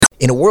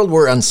In a world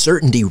where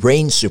uncertainty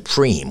reigns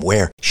supreme,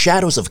 where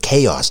shadows of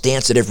chaos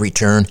dance at every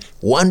turn,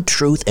 one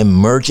truth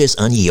emerges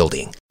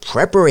unyielding.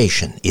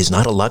 Preparation is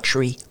not a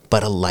luxury,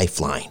 but a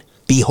lifeline.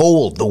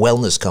 Behold the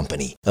Wellness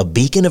Company, a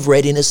beacon of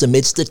readiness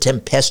amidst the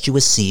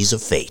tempestuous seas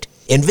of fate.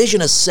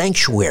 Envision a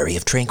sanctuary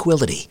of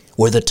tranquility,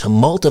 where the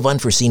tumult of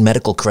unforeseen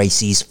medical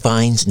crises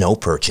finds no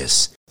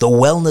purchase. The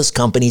Wellness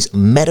Company's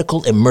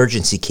Medical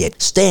Emergency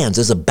Kit stands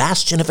as a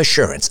bastion of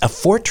assurance, a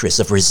fortress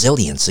of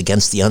resilience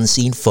against the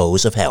unseen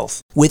foes of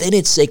health. Within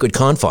its sacred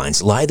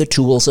confines lie the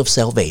tools of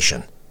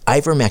salvation.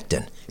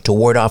 Ivermectin, to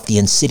ward off the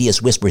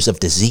insidious whispers of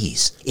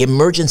disease.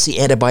 Emergency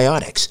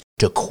antibiotics,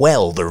 to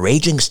quell the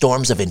raging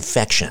storms of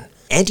infection.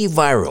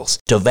 Antivirals,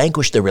 to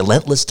vanquish the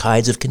relentless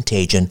tides of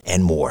contagion,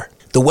 and more.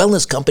 The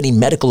Wellness Company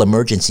Medical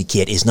Emergency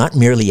Kit is not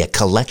merely a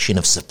collection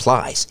of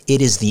supplies.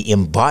 It is the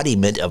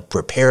embodiment of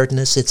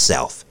preparedness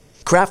itself.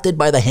 Crafted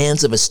by the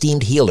hands of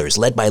esteemed healers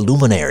led by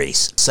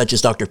luminaries such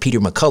as Dr. Peter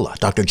McCullough,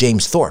 Dr.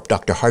 James Thorpe,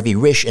 Dr. Harvey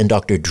Risch, and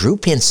Dr. Drew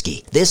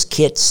Pinsky, this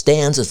kit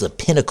stands as the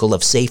pinnacle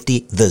of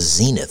safety, the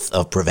zenith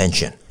of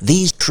prevention.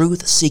 These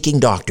truth-seeking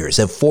doctors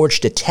have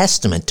forged a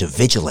testament to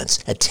vigilance,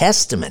 a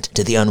testament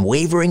to the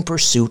unwavering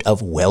pursuit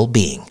of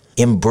well-being.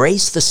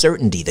 Embrace the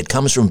certainty that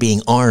comes from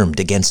being armed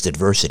against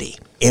adversity.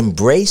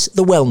 Embrace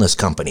the Wellness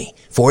Company,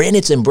 for in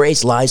its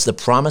embrace lies the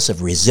promise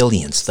of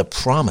resilience, the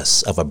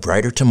promise of a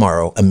brighter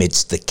tomorrow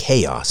amidst the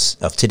chaos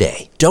of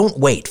today. Don't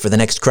wait for the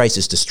next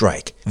crisis to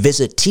strike.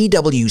 Visit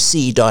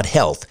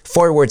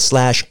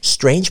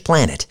twc.health/Strange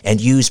Planet and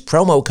use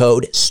promo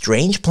code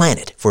Strange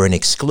Planet for an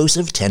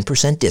exclusive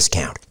 10%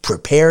 discount.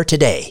 Prepare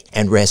today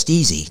and rest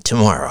easy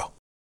tomorrow.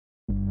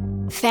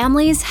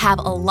 Families have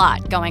a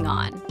lot going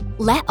on.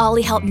 Let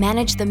Ollie help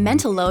manage the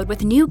mental load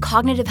with new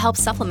cognitive health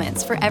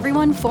supplements for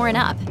everyone 4 and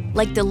up,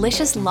 like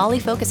delicious Lolly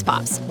Focus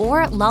Pops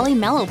or Lolly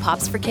Mellow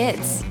Pops for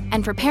kids.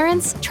 And for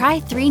parents, try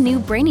 3 new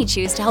Brainy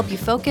Chews to help you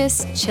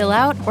focus, chill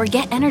out, or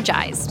get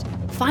energized.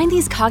 Find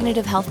these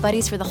cognitive health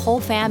buddies for the whole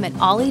fam at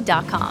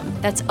ollie.com.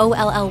 That's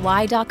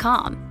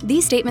OLLY.com.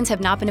 These statements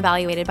have not been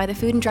evaluated by the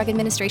Food and Drug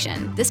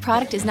Administration. This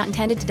product is not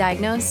intended to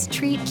diagnose,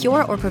 treat,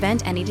 cure, or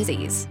prevent any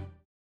disease.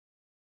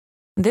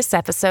 This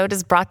episode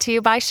is brought to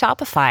you by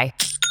Shopify.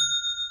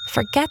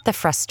 Forget the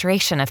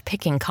frustration of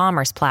picking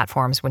commerce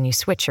platforms when you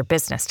switch your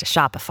business to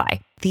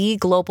Shopify, the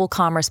global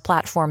commerce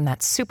platform that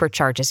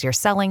supercharges your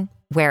selling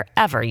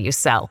wherever you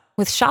sell.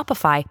 With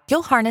Shopify,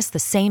 you'll harness the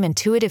same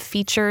intuitive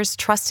features,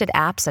 trusted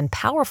apps, and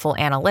powerful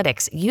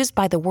analytics used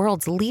by the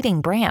world's leading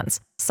brands.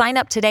 Sign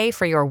up today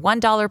for your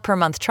 $1 per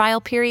month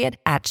trial period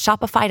at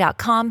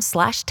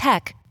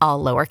shopify.com/tech,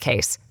 all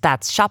lowercase.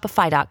 That's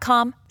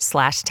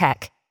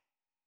shopify.com/tech.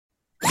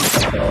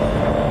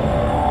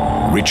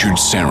 Richard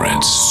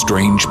Syrett's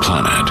Strange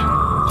Planet,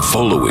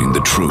 following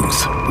the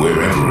truth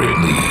wherever it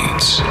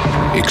leads,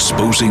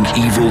 exposing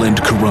evil and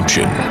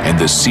corruption and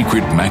the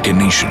secret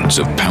machinations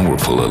of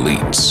powerful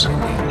elites,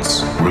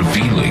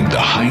 revealing the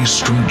high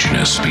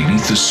strangeness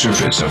beneath the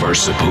surface of our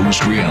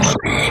supposed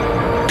reality,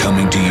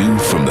 coming to you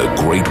from the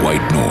Great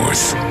White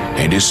North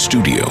and his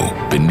studio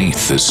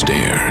beneath the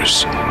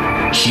stairs.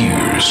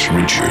 Here's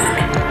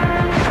Richard.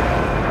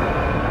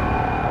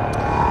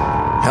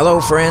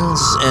 Hello,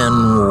 friends,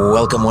 and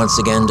welcome once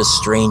again to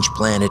Strange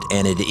Planet,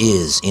 and it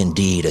is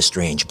indeed a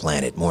strange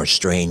planet, more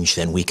strange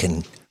than we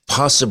can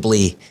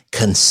possibly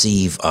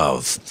conceive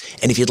of.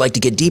 And if you'd like to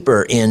get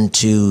deeper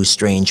into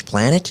Strange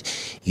Planet,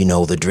 you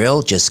know the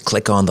drill. Just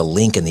click on the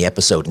link in the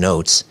episode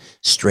notes,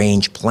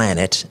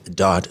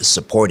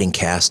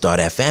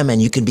 strangeplanet.supportingcast.fm,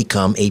 and you can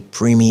become a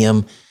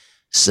premium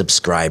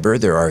subscriber.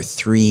 There are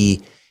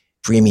 3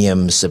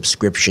 premium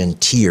subscription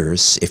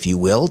tiers, if you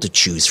will, to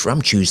choose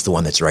from. Choose the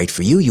one that's right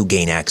for you. You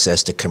gain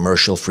access to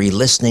commercial-free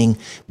listening,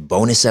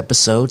 bonus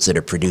episodes that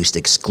are produced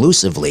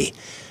exclusively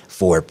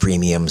for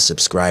premium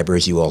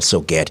subscribers. You also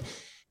get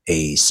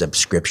a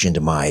subscription to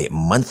my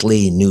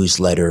monthly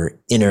newsletter,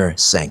 Inner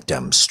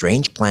Sanctum,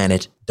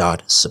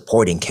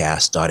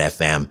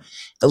 strangeplanet.supportingcast.fm.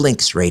 The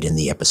link's right in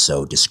the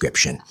episode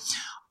description.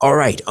 All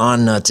right,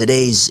 on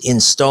today's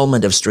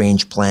installment of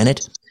Strange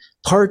Planet,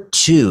 Part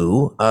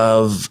 2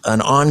 of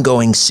an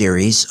ongoing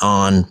series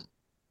on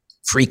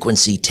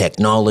frequency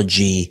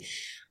technology,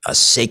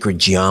 sacred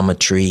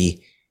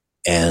geometry,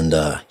 and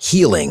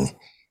healing,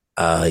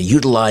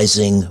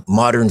 utilizing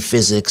modern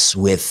physics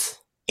with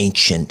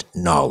ancient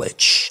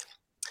knowledge.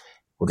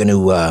 We're going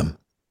to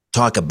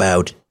talk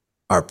about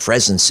our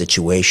present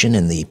situation.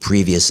 In the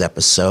previous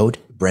episode,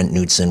 Brent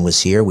Knudsen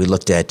was here. We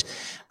looked at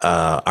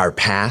our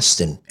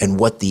past and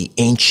what the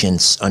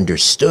ancients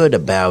understood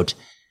about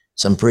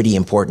some pretty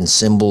important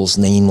symbols,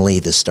 namely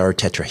the star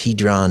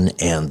tetrahedron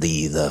and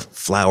the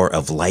flower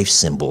of life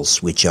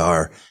symbols, which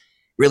are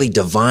really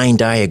divine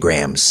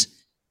diagrams,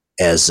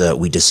 as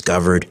we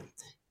discovered,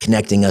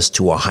 connecting us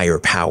to a higher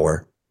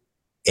power,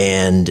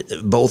 and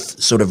both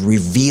sort of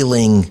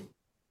revealing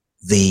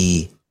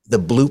the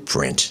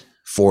blueprint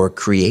for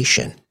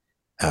creation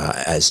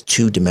as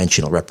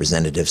 2-dimensional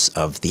representatives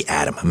of the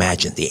atom.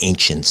 Imagine the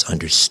ancients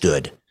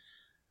understood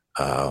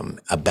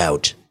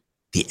about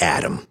the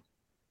atom,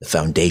 the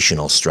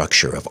foundational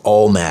structure of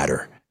all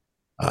matter,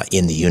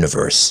 in the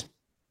universe.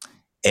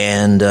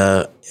 And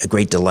a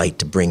great delight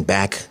to bring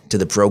back to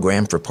the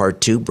program for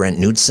part 2, Brent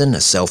Knudsen,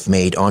 a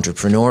self-made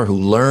entrepreneur who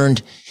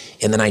learned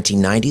in the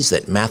 1990s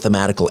that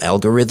mathematical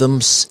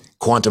algorithms,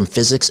 quantum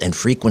physics, and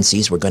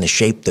frequencies were going to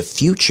shape the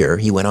future.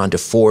 He went on to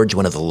forge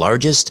one of the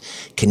largest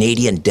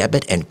Canadian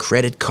debit and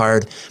credit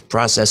card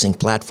processing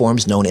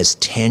platforms known as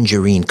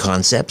Tangerine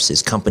Concepts.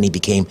 His company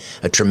became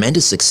a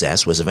tremendous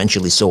success, was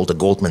eventually sold to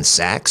Goldman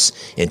Sachs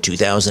in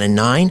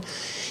 2009.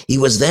 He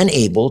was then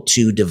able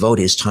to devote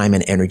his time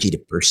and energy to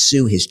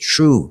pursue his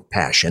true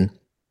passion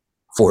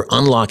for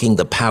unlocking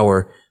the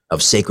power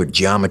of sacred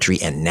geometry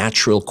and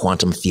natural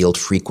quantum field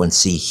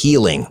frequency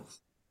healing.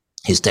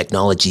 His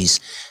technologies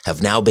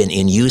have now been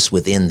in use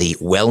within the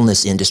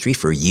wellness industry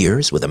for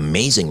years with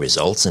amazing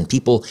results and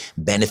people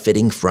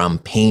benefiting from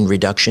pain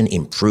reduction,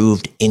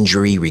 improved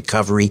injury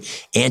recovery,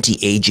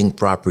 anti-aging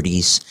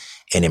properties,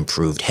 and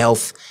improved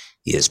health.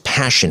 He is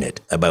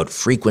passionate about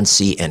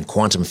frequency and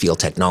quantum field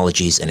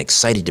technologies and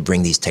excited to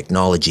bring these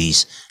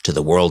technologies to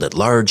the world at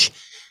large.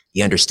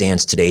 He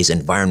understands today's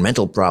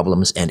environmental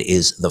problems and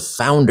is the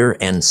founder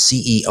and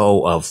CEO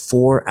of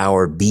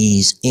 4-Hour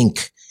Bees,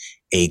 Inc.,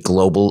 a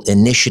global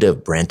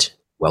initiative. Brent,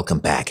 welcome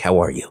back. How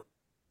are you?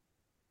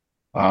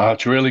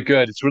 It's really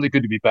good. It's really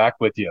good to be back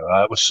with you.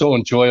 It was so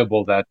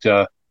enjoyable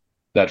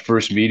that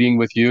first meeting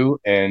with you,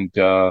 and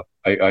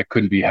I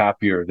couldn't be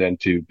happier than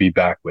to be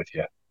back with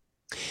you.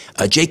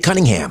 Jake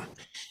Cunningham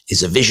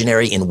is a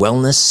visionary in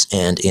wellness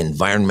and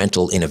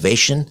environmental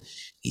innovation.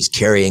 He's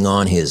carrying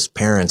on his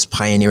parents'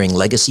 pioneering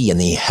legacy in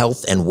the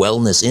health and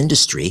wellness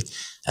industry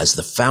as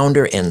the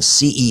founder and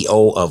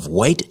CEO of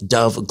White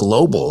Dove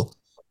Global.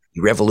 He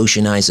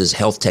revolutionizes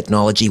health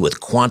technology with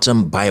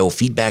quantum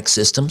biofeedback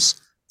systems.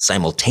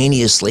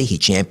 Simultaneously, he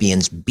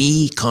champions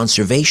bee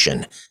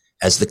conservation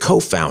as the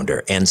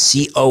co-founder and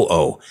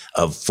COO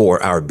of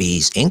 4-Hour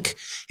Bees, Inc.,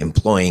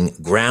 employing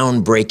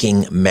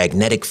groundbreaking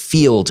magnetic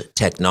field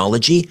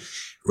technology.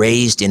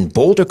 Raised in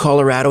Boulder,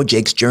 Colorado,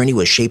 Jake's journey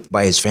was shaped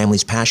by his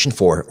family's passion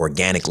for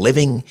organic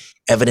living,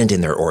 evident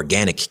in their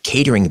organic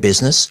catering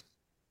business.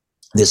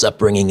 This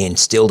upbringing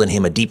instilled in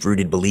him a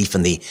deep-rooted belief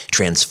in the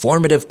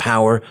transformative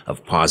power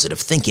of positive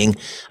thinking,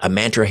 a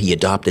mantra he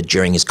adopted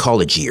during his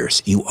college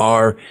years. You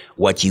are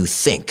what you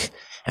think.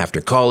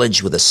 After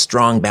college, with a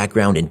strong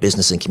background in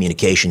business and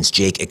communications,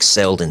 Jake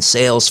excelled in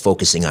sales,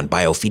 focusing on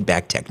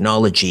biofeedback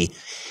technology.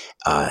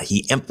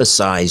 He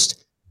emphasized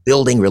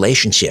building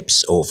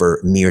relationships over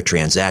mere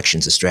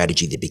transactions, a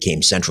strategy that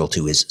became central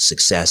to his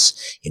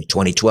success. In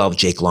 2012,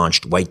 Jake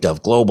launched White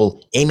Dove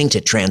Global, aiming to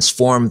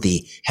transform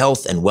the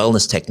health and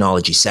wellness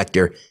technology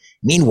sector.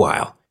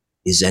 Meanwhile,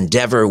 his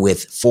endeavor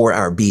with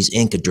 4-Hour Bees,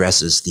 Inc.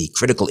 addresses the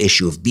critical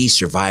issue of bee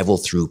survival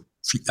through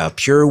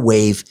pure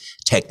wave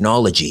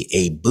technology,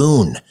 a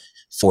boon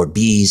for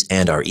bees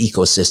and our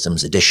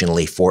ecosystems.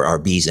 Additionally, 4-Hour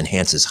Bees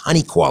enhances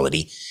honey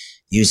quality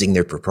using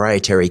their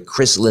proprietary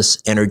chrysalis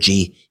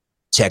energy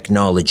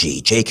technology.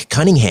 Jake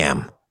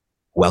Cunningham,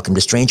 welcome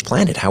to Strange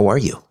Planet. How are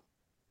you?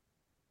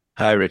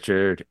 Hi,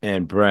 Richard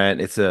and Brent.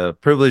 It's a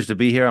privilege to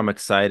be here. I'm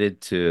excited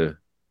to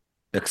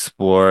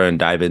explore and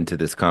dive into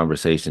this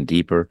conversation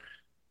deeper,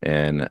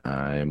 and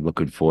I'm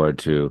looking forward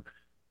to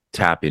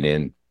tapping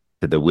into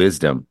the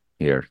wisdom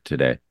here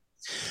today.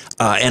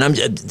 And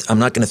I'm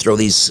not going to throw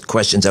these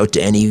questions out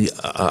to any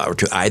or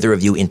to either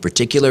of you in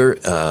particular.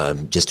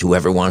 Just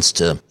whoever wants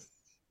to,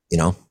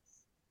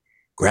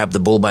 grab the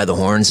bull by the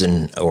horns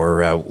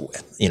or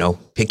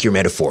pick your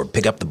metaphor,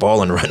 pick up the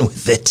ball and run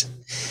with it.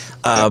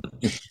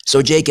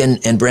 So Jake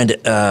and Brent,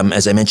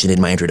 as I mentioned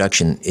in my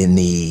introduction, in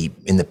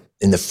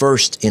the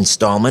first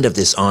installment of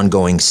this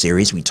ongoing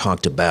series, we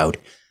talked about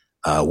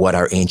what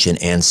our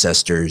ancient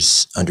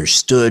ancestors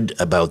understood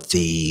about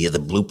the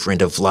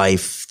blueprint of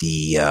life,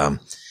 the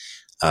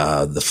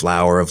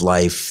flower of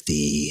life,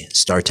 the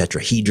star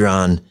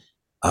tetrahedron.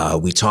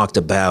 We talked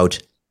about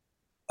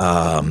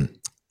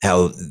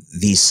how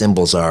these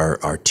symbols are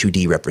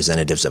 2D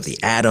representatives of the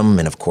atom.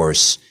 And of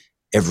course,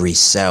 every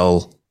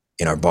cell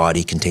in our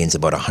body contains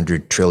about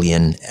 100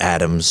 trillion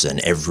atoms,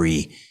 and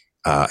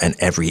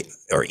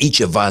each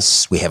of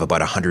us, we have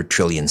about 100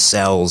 trillion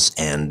cells,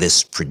 and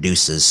this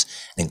produces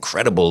an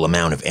incredible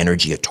amount of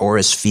energy, a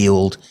torus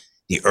field.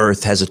 The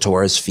earth has a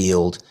torus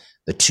field.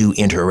 The two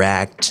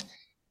interact.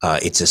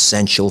 It's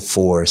essential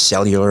for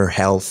cellular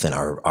health and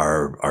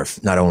our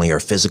not only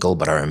our physical,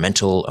 but our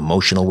mental,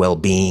 emotional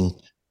well-being.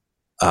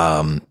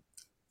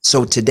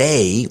 So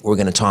today we're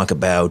going to talk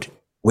about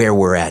where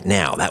we're at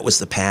now. That was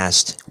the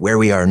past. Where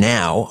we are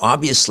now,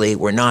 obviously,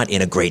 we're not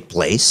in a great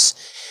place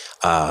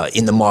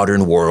in the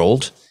modern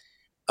world.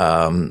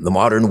 The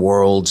modern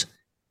world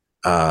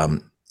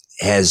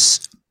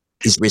is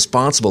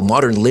responsible.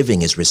 Modern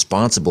living is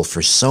responsible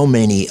for so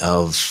many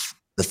of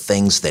the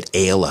things that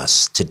ail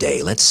us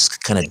today. Let's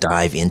kind of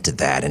dive into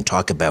that and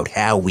talk about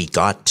how we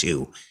got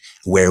to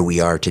where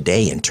we are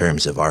today in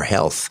terms of our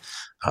health.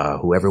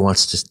 Whoever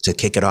wants to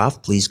kick it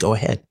off, please go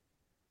ahead.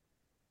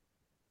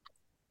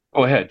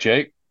 Go ahead,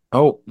 Jake.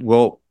 Oh,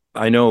 well,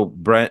 I know,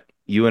 Brent,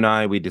 you and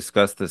I, we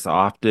discuss this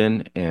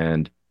often,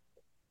 and,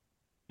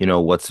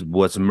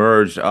 what's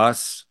merged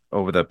us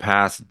over the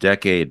past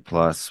decade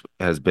plus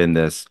has been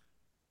this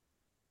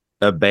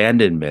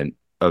abandonment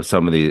of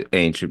some of the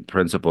ancient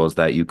principles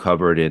that you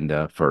covered in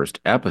the first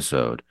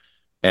episode,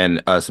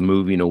 and us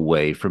moving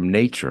away from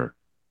nature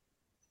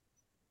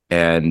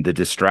and the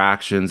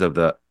distractions of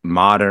the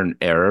modern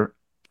era.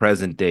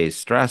 Present day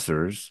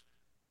stressors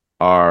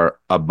are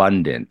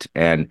abundant,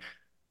 and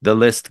the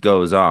list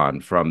goes on,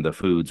 from the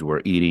foods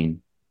we're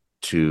eating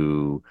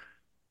to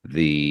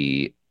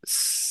the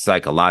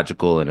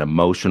psychological and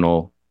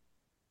emotional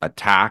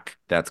attack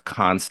that's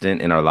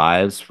constant in our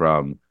lives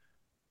from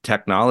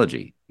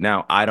technology.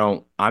 Now,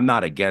 I'm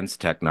not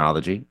against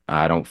technology.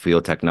 I don't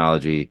feel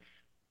technology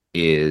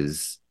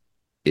is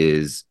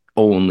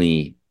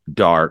only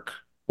dark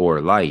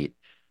or light,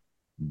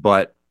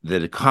 but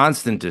the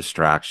constant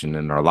distraction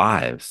in our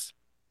lives,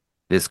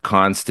 this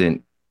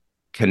constant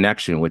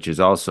connection, which is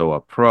also a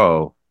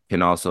pro,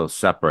 can also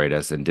separate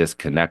us and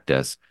disconnect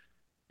us.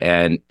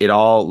 And it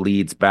all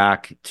leads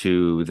back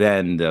to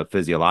then the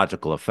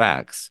physiological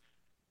effects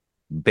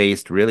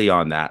based really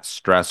on that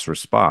stress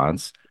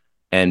response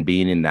and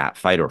being in that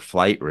fight or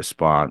flight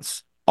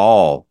response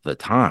all the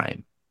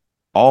time,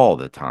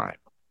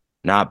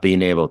 not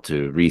being able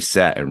to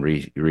reset and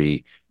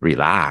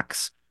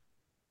relax.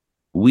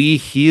 We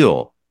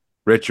heal,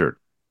 Richard,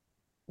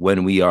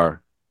 when we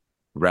are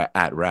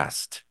at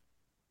rest.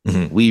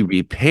 Mm-hmm. We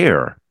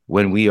repair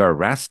when we are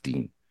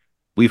resting.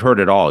 We've heard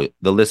it all.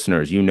 The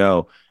listeners,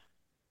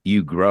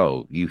 you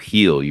grow, you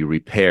heal, you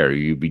repair,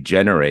 you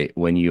regenerate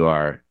when you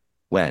are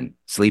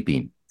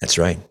sleeping. That's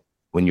right.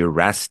 When you're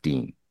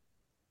resting.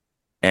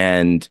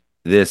 And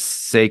this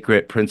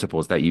sacred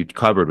principles that you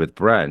covered with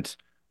Brent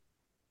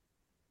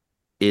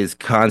is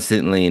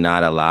constantly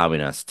not allowing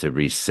us to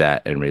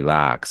reset and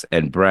relax.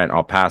 And Brent,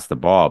 I'll pass the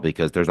ball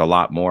because there's a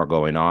lot more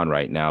going on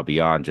right now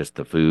beyond just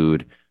the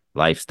food,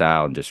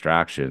 lifestyle, and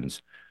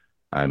distractions.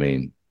 I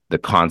mean, the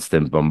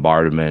constant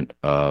bombardment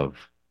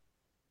of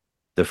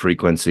the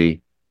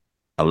frequency,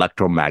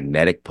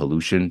 electromagnetic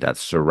pollution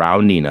that's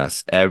surrounding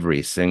us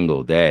every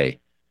single day.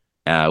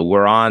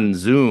 We're on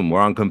Zoom,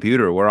 we're on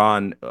computer, we're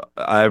on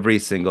every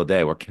single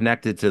day. We're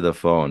connected to the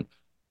phone.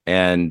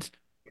 And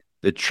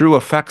the true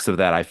effects of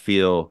that, I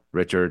feel,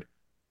 Richard,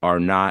 are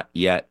not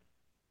yet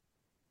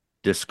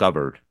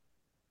discovered.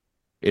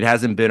 It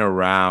hasn't been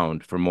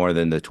around for more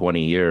than the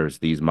 20 years,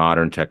 these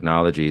modern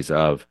technologies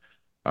of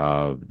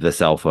the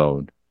cell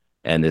phone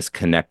and this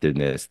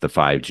connectedness, the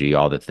 5G,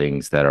 all the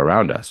things that are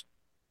around us.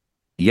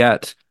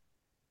 Yet,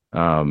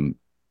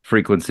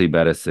 frequency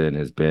medicine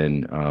has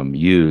been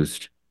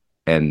used,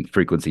 and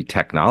frequency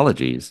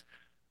technologies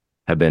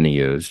have been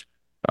used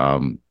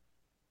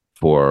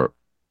for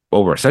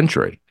over a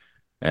century.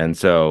 And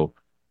so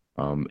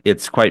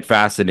it's quite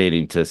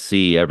fascinating to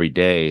see every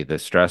day the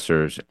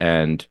stressors,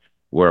 and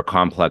we're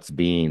complex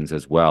beings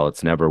as well.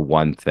 It's never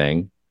one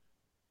thing.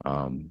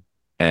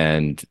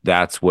 And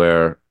that's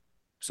where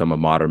some of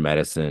modern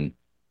medicine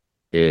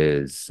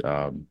is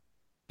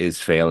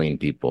failing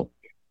people,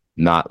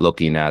 not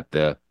looking at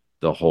the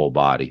whole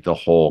body, the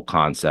whole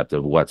concept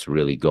of what's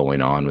really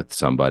going on with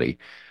somebody.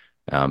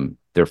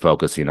 They're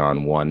focusing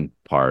on one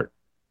part,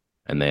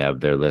 and they have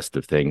their list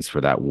of things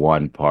for that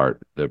one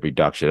part, the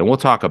reduction. And we'll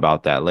talk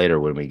about that later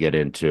when we get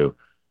into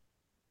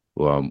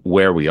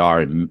where we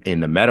are in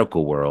the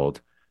medical world.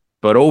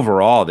 But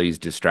overall, these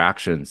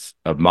distractions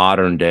of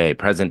modern day,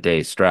 present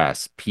day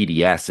stress,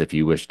 PDS, if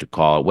you wish to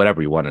call it,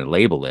 whatever you want to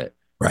label it,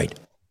 right,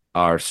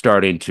 are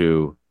starting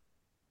to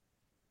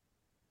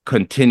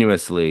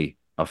continuously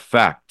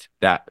affect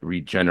that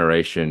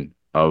regeneration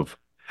of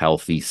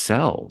healthy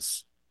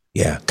cells.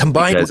 Yeah,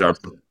 combined with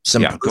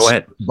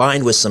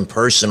combined with some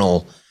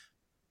personal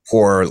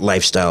poor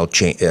lifestyle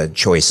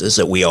choices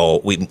that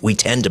we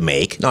tend to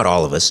make. Not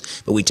all of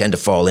us, but we tend to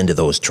fall into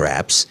those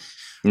traps.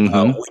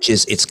 Mm-hmm.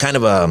 It's kind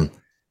of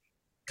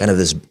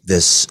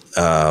this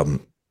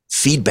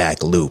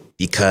feedback loop,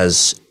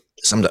 because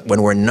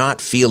when we're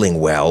not feeling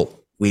well,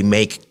 we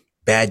make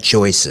bad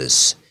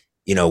choices.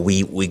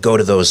 We go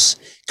to those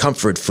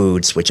comfort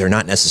foods, which are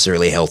not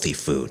necessarily healthy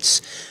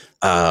foods.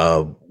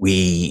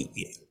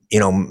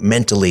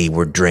 Mentally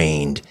we're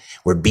drained,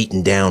 we're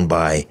beaten down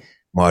by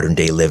modern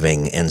day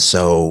living. And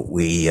so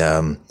we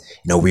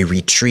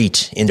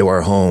retreat into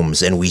our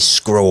homes and we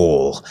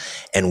scroll,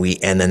 and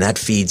then that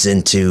feeds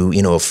into,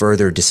 a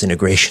further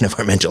disintegration of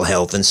our mental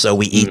health. And so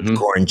we eat the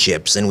corn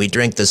chips and we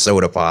drink the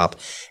soda pop,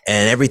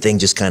 and everything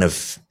just kind of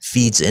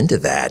feeds into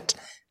that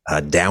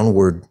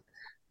downward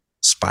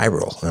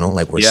spiral,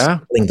 like we're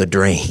spilling the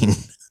drain.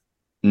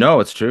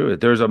 No, it's true.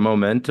 There's a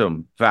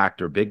momentum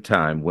factor big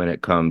time when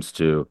it comes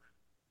to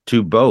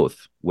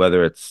both,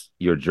 whether it's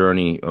your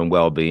journey and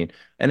well-being.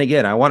 And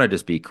again, I want to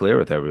just be clear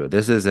with everyone.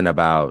 This isn't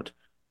about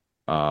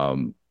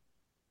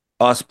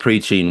us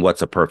preaching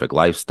what's a perfect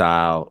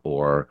lifestyle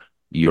or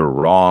you're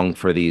wrong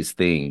for these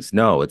things.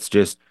 No, it's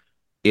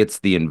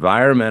the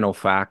environmental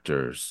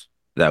factors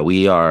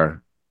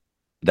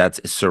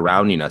that's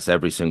surrounding us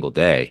every single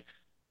day.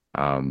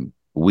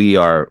 We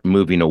are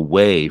moving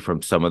away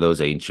from some of those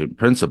ancient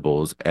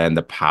principles and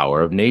the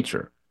power of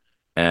nature.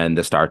 and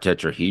the star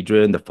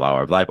tetrahedron, the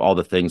flower of life, all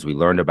the things we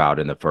learned about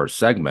in the first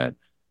segment,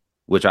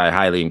 which I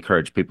highly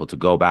encourage people to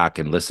go back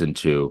and listen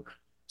to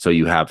so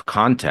you have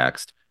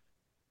context.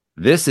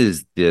 This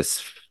is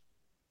this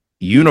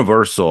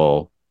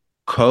universal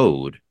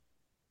code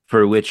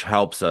for which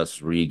helps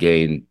us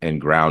regain and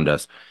ground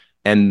us.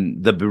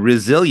 And the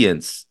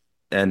resilience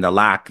and the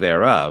lack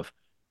thereof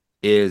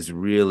is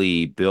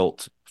really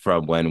built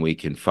from when we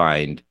can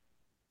find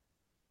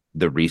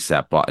the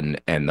reset button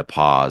and the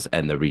pause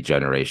and the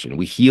regeneration.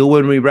 We heal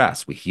when we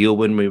rest. We heal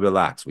when we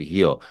relax. We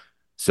heal.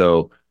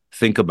 So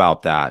think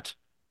about that,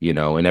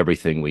 in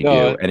everything we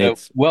do. And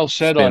it's well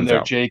said on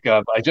there,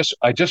 Jacob. I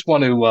just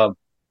want to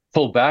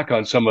pull back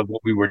on some of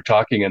what we were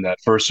talking in that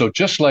first. So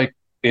just like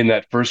in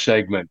that first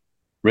segment,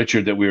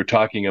 Richard, that we were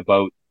talking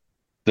about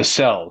the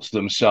cells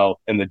themselves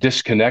and the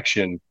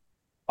disconnection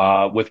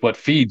with what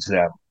feeds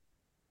them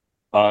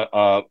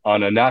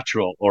on a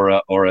natural or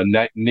a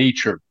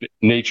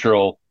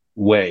natural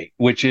way,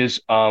 which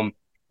is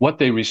what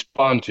they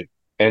respond to.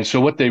 And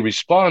so what they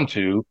respond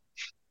to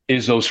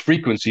is those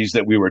frequencies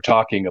that we were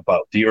talking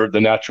about, the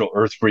natural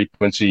earth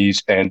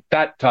frequencies, and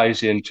that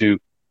ties into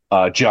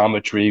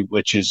geometry,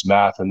 which is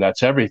math, and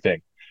that's everything.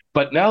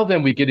 But now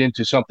then we get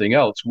into something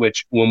else,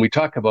 which when we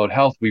talk about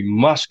health, we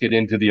must get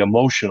into the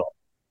emotional.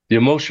 The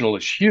emotional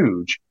is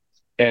huge,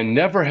 and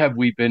never have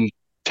we been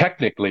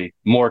technically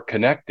more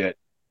connected,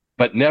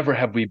 but never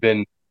have we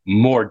been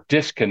more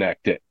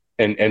disconnected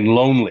and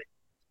lonely.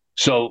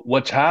 So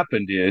what's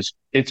happened is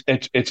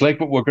it's like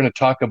what we're going to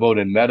talk about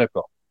in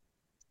medical.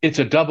 It's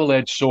a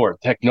double-edged sword.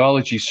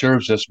 Technology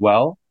serves us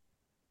well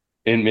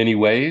in many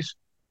ways,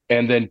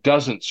 and then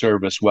doesn't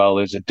serve us well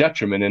as a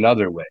detriment in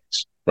other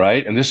ways,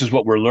 right? And this is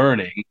what we're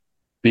learning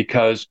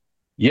because,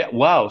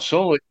 wow,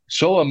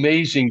 so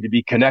amazing to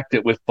be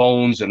connected with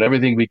phones and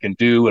everything we can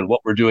do and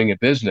what we're doing in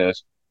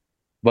business.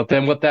 But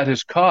then what that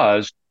has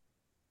caused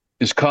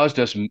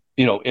us, in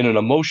an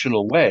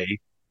emotional way,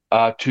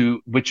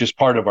 which is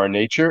part of our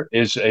nature,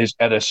 is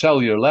at a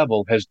cellular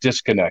level has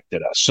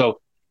disconnected us. So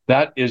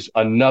that is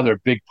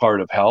another big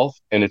part of health,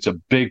 and it's a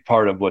big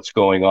part of what's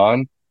going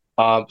on.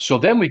 So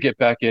then we get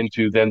back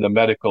into then the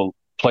medical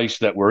place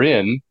that we're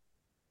in,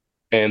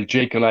 and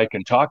Jake and I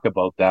can talk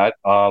about that.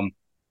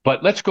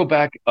 But let's go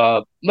back,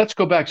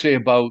 say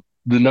about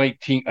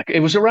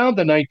it was around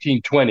the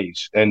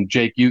 1920s, and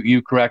Jake,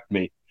 you correct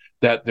me,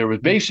 that there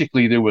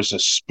was a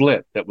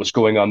split that was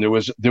going on. There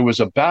was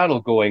a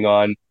battle going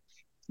on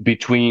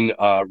between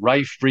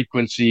Rife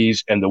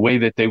frequencies and the way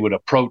that they would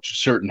approach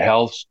certain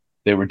healths.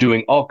 They were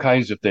doing all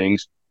kinds of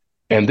things.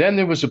 And then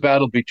there was a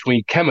battle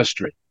between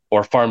chemistry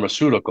or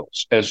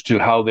pharmaceuticals as to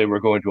how they were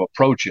going to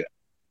approach it.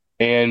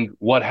 And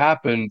what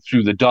happened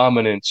through the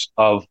dominance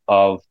of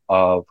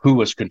who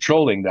was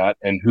controlling that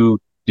and who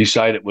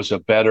decided was a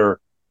better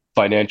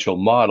financial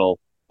model,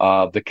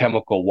 the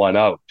chemical won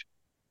out.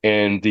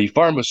 And the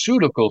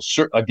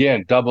pharmaceuticals,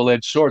 again,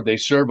 double-edged sword, they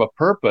serve a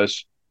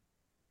purpose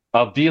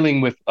of dealing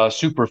with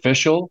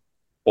superficial,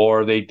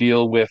 or they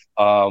deal with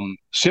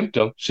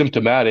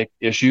symptomatic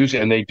issues,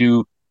 and they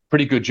do a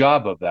pretty good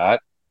job of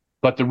that.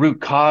 But the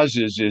root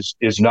causes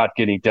is not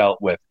getting dealt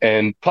with.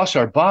 And plus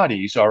our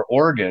bodies, our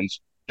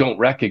organs, don't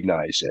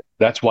recognize it.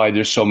 That's why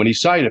there's so many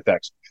side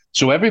effects.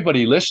 So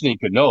everybody listening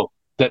could know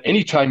that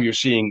anytime you're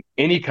seeing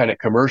any kind of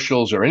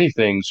commercials or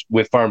anything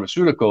with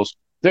pharmaceuticals,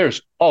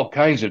 there's all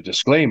kinds of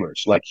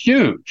disclaimers, like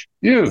huge,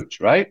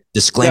 right?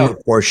 Disclaimer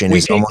portion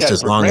is almost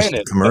as long as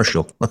the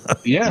commercial.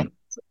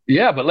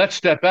 Yeah, but let's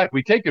step back.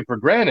 We take it for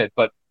granted,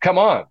 but come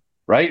on,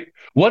 right?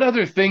 What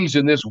other things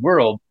in this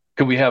world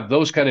could we have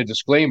those kind of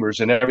disclaimers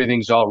and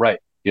everything's all right,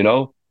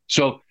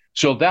 So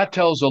that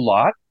tells a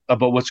lot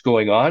about what's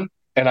going on.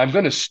 And I'm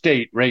going to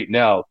state right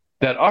now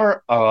that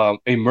our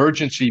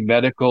emergency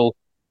medical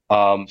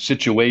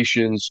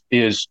situations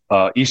is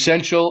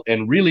essential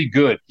and really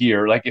good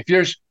here. Like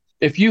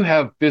if you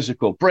have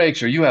physical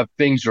breaks or you have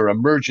things or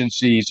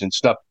emergencies and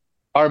stuff,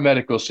 our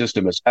medical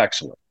system is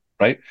excellent,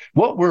 right?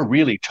 What we're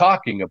really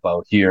talking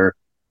about here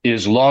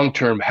is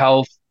long-term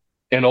health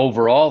and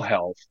overall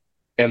health.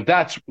 And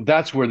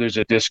that's where there's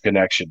a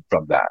disconnection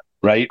from that,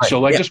 right?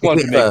 So I just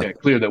wanted to make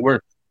that clear that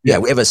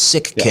we have a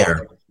sick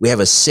care. We have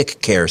a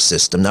sick care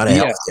system, not a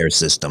healthcare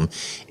system.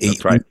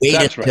 That's right. We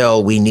wait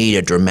until we need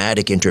a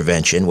dramatic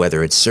intervention,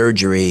 whether it's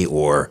surgery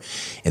or,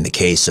 in the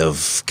case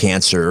of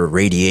cancer,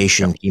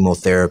 radiation,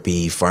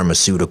 chemotherapy,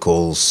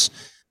 pharmaceuticals.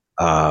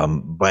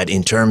 But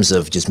in terms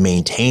of just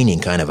maintaining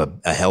kind of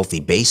a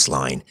healthy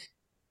baseline,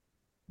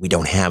 we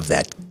don't have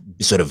that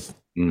sort of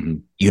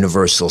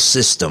universal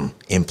system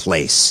in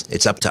place.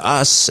 It's up to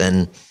us,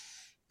 and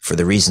for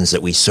the reasons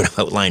that we sort of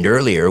outlined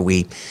earlier,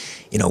 we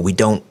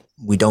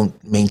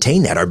don't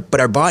maintain that.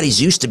 But our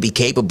bodies used to be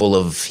capable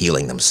of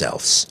healing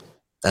themselves.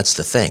 That's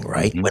the thing,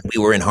 right? When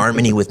we were in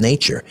harmony with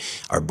nature,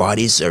 our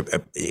bodies are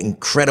an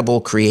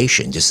incredible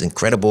creation, just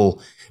incredible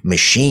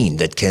machine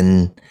that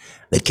can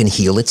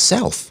heal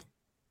itself.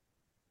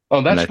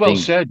 Oh, that's well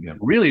said.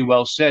 Really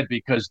well said,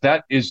 because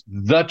that is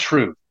the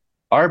truth.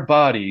 Our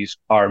bodies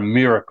are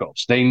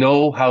miracles. They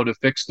know how to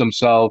fix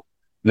themselves.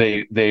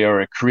 they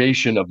are a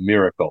creation of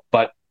miracle.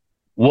 But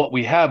what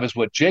we have is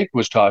what Jake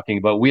was talking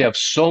about. We have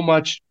so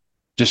much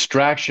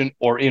distraction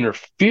or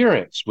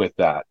interference with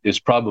that is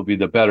probably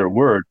the better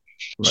word.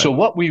 Right. So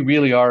what we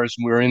really are is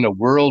we're in a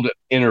world of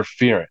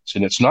interference,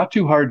 and it's not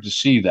too hard to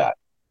see that.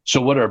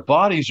 So what our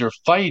bodies are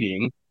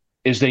fighting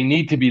is they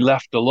need to be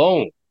left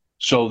alone.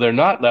 So they're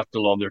not left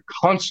alone. They're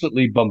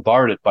constantly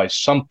bombarded by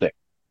something,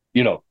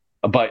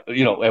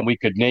 and we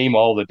could name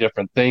all the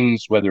different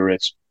things, whether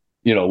it's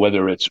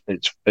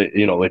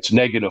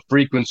negative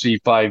frequency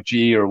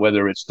 5G, or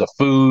whether it's the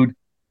food,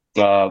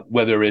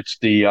 whether it's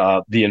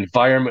the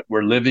environment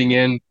we're living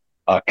in,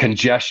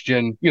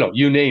 congestion,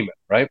 you name it,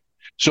 right?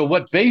 So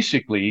what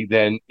basically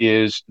then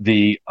is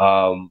the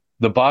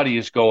body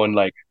is going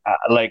like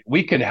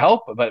we can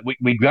help, but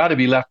we got to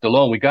be left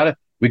alone. We got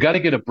to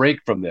get a break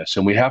from this,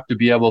 and we have to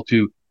be able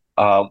to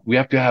we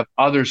have to have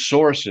other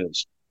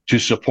sources to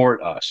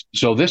support us.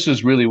 So this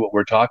is really what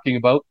we're talking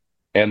about,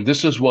 and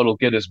this is what will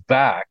get us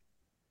back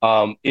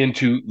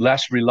into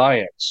less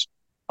reliance.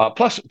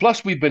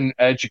 Plus, we've been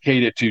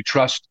educated to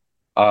trust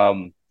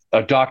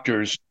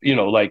doctors,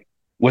 like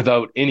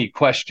without any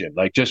question,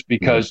 like just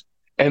because.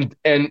 And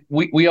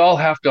we all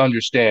have to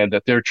understand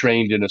that they're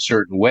trained in a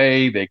certain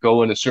way. They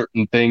go into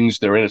certain things.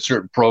 They're in a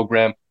certain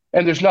program,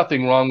 and there's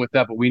nothing wrong with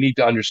that. But we need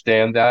to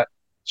understand that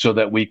so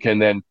that we can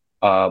then,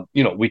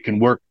 we can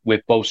work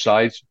with both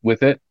sides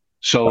with it.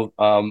 So,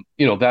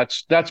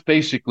 that's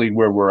basically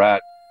where we're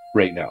at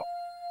right now.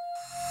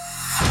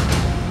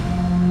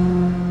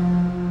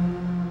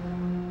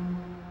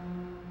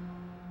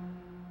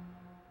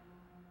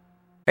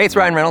 Hey, it's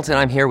Ryan Reynolds, and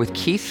I'm here with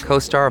Keith,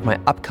 co-star of my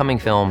upcoming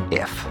film,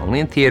 If, only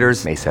in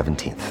theaters May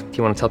 17th. Do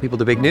you want to tell people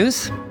the big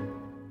news?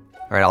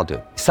 All right, I'll do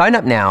it. Sign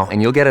up now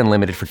and you'll get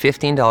unlimited for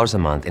 $15 a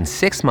month and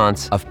 6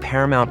 months of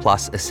Paramount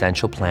Plus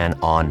Essential Plan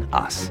on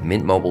us.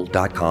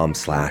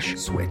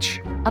 MintMobile.com/switch.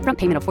 Upfront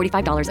payment of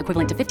 $45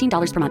 equivalent to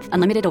 $15 per month.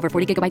 Unlimited over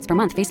 40 gigabytes per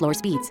month. Face lower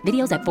speeds.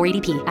 Videos at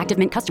 480p. Active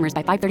Mint customers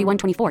by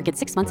 531.24 get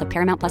 6 months of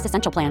Paramount Plus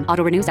Essential Plan.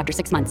 Auto renews after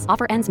 6 months.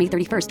 Offer ends May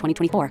 31st,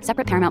 2024.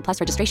 Separate Paramount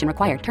Plus registration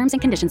required. Terms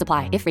and conditions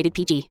apply if rated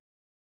PG.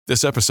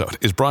 This episode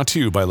is brought to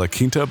you by La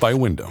Quinta by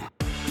Wyndham.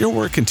 Your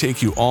work can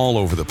take you all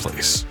over the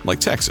place, like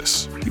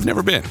Texas. You've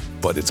never been,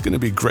 but it's going to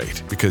be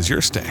great because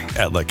you're staying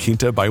at La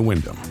Quinta by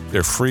Wyndham.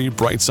 Their free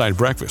Bright Side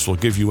breakfast will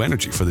give you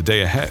energy for the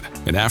day ahead.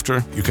 And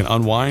after, you can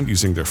unwind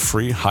using their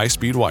free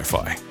high-speed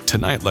Wi-Fi.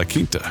 Tonight, La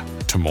Quinta.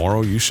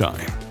 Tomorrow, you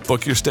shine.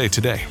 Book your stay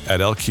today at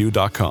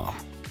LQ.com.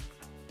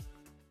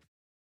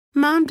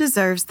 Mom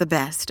deserves the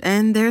best,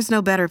 and there's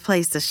no better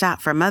place to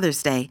shop for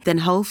Mother's Day than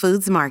Whole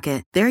Foods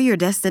Market. They're your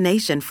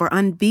destination for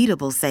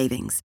unbeatable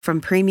savings, from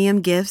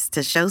premium gifts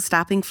to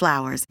show-stopping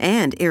flowers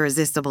and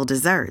irresistible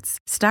desserts.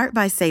 Start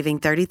by saving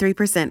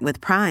 33% with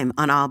Prime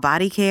on all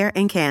body care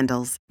and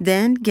candles.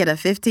 Then get a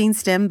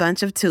 15-stem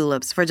bunch of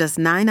tulips for just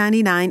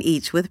 $9.99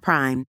 each with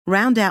Prime.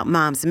 Round out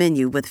Mom's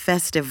menu with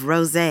festive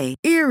rosé,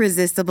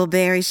 irresistible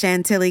berry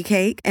chantilly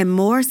cake, and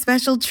more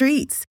special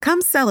treats.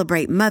 Come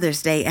celebrate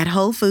Mother's Day at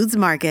Whole Foods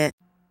Market.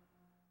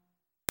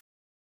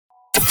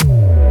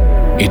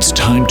 It's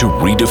time to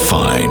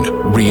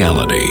redefine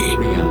reality.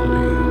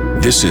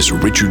 This is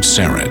Richard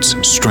Syrett's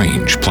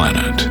Strange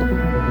Planet.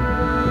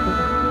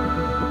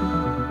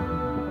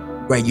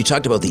 Right, you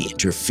talked about the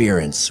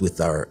interference with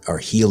our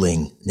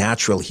healing,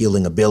 natural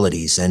healing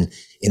abilities. And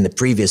in the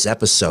previous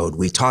episode,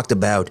 we talked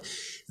about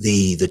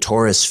the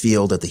torus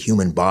field that the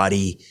human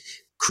body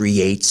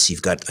creates.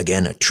 You've got,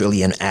 again, 1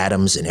 trillion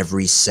atoms in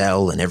every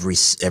cell, and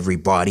every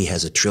body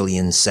has 1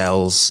 trillion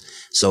cells.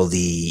 So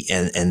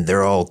and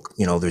they're all,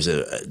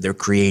 they're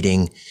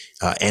creating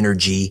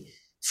energy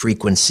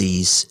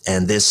frequencies,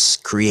 and this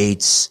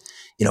creates,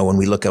 when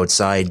we look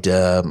outside,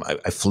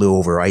 I flew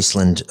over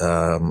Iceland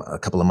a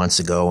couple of months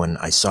ago, and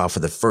I saw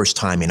for the first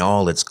time in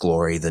all its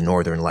glory the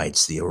Northern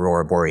Lights, the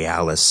Aurora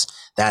Borealis.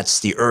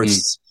 That's the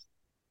Earth's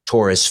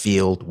torus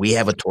field. We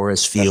have a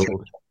torus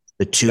field.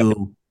 The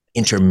two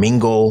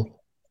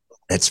intermingle.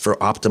 That's for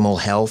optimal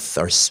health.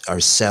 Our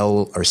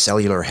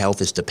cellular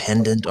health is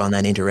dependent on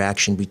that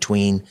interaction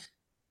between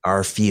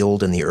our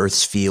field and the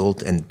Earth's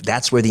field. And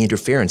that's where the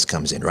interference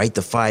comes in, right?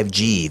 The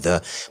 5G,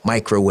 the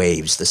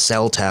microwaves, the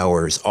cell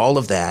towers, all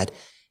of that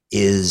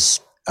is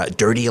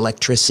dirty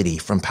electricity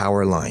from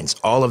power lines.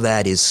 All of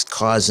that is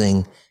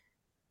causing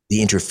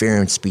the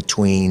interference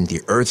between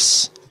the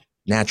Earth's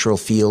natural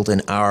field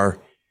and our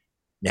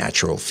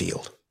natural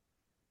field.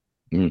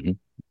 Mm-hmm.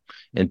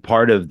 And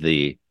part of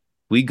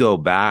we go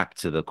back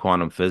to the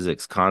quantum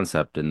physics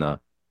concept, and the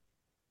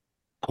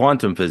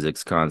quantum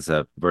physics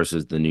concept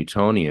versus the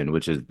Newtonian,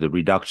 which is the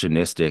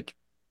reductionistic,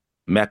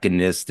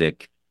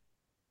 mechanistic,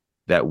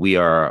 that we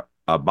are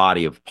a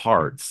body of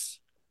parts.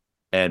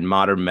 And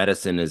modern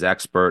medicine is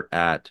expert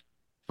at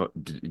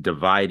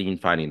dividing,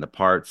 finding the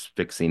parts,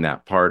 fixing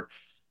that part.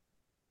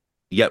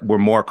 Yet we're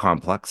more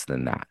complex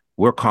than that.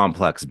 We're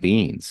complex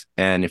beings.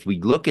 And if we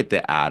look at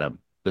the atom,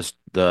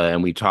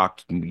 and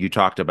you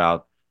talked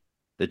about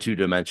the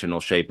two-dimensional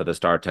shape of the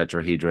star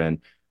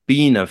tetrahedron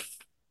being a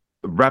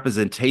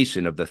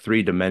representation of the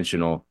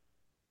three-dimensional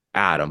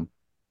atom,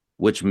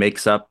 which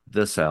makes up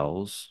the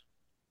cells,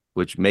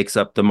 which makes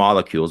up the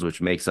molecules,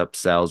 which makes up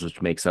cells, which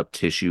makes up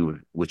tissue,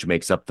 which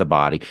makes up the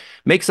body,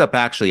 makes up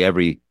actually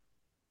every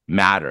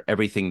matter,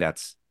 everything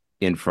that's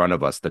in front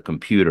of us, the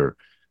computer,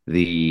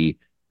 the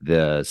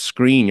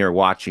screen you're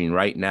watching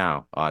right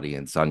now,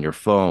 audience, on your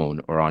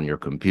phone or on your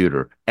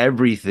computer.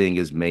 Everything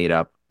is made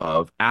up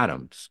of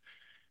atoms.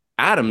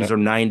 Atoms are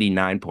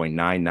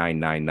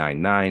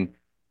 99.99999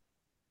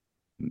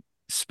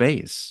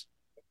 space.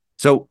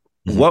 So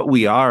what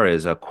we are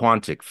is a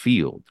quantic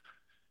field.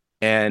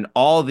 And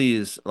all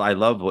these, I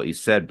love what you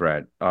said,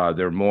 Brett.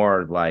 They're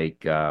more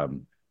like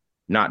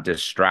not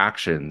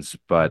distractions,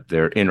 but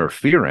they're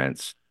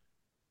interference.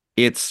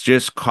 It's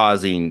just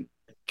causing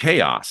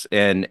chaos,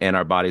 and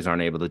our bodies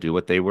aren't able to do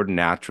what they were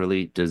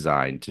naturally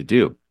designed to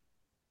do.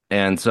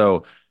 And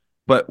so,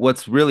 but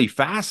what's really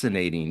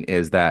fascinating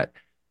is that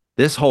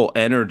this whole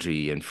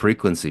energy and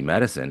frequency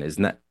medicine is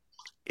not,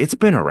 it's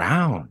been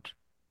around.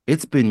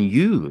 It's been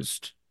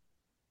used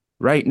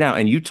right now.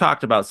 And you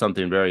talked about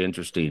something very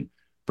interesting,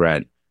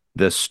 Brent,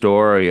 the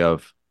story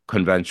of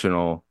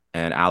conventional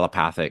and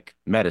allopathic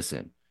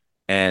medicine.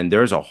 And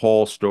there's a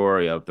whole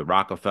story of the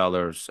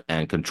Rockefellers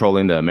and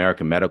controlling the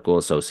American Medical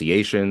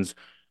Associations,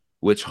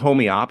 which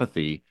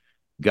homeopathy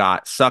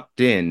got sucked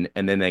in,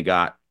 and then they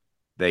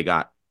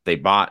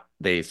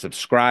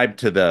subscribed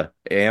to the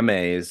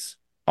AMAs,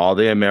 all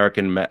the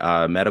American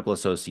Medical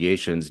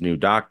Association's new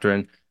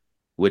doctrine,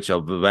 which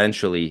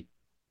eventually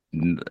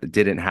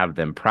didn't have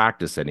them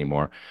practice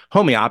anymore.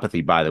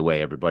 Homeopathy, by the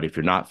way, everybody, if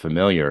you're not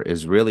familiar,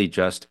 is really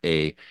just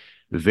a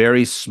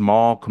very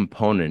small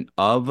component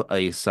of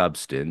a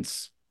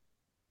substance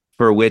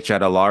for which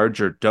at a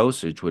larger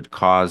dosage would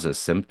cause a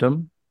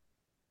symptom,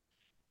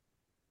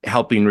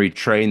 helping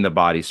retrain the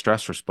body's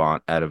stress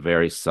response at a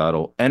very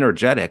subtle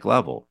energetic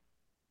level.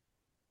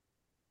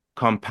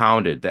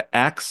 Compounded. The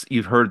X,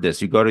 you've heard this.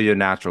 You go to your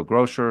natural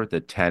grocer,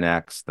 the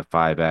 10X, the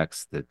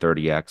 5X, the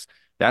 30X.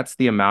 That's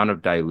the amount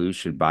of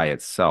dilution by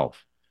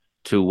itself,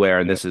 to where,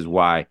 and this is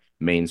why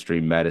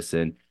mainstream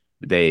medicine,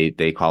 they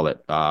call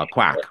it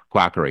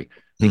quackery,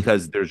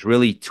 because there's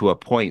really, to a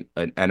point,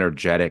 an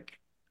energetic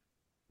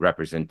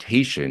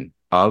representation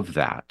of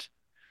that.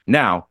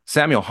 Now,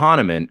 Samuel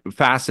Hahnemann,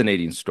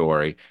 fascinating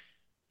story.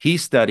 He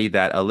studied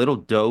that a little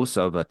dose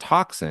of a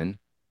toxin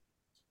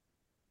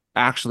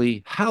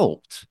actually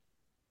helped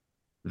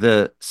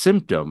the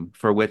symptom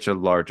for which a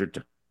larger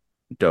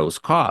dose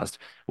caused,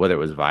 whether it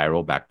was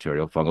viral,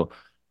 bacterial, fungal.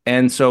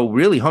 And so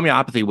really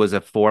homeopathy was a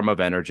form of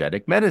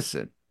energetic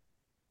medicine.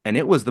 And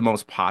it was the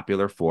most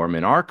popular form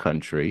in our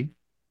country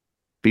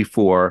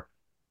before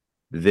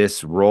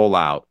this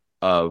rollout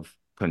of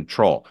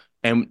control.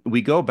 And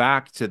we go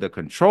back to the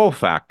control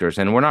factors,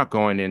 and we're not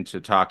going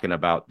into talking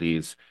about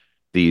the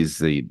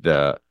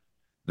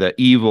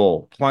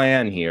evil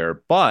plan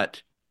here,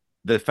 but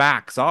the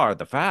facts are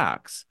the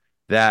facts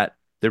that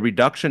the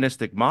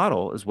reductionistic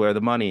model is where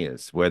the money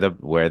is,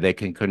 where they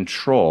can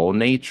control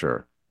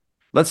nature.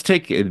 Let's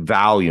take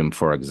Valium,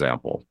 for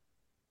example.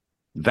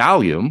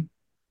 Valium,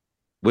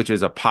 which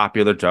is a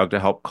popular drug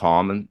to help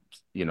calm and,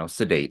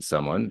 sedate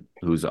someone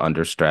who's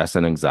under stress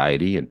and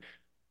anxiety, and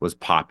was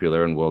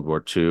popular in World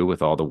War II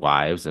with all the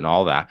wives and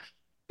all that.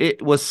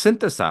 It was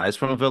synthesized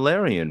from a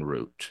valerian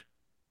root.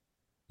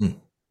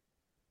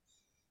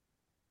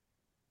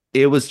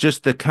 It was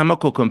just the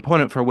chemical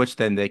component for which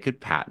then they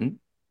could patent,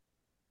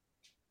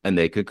 and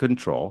they could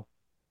control,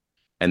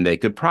 and they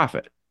could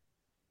profit.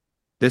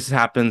 This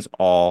happens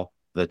all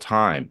the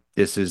time.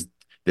 This is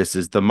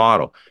the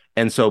model.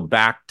 And so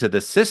back to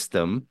the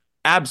system,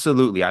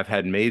 absolutely, I've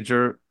had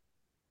major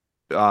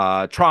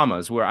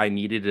traumas where I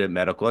needed a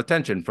medical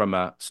attention from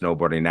a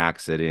snowboarding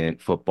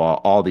accident, football,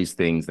 all these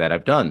things that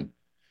I've done.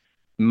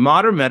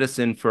 Modern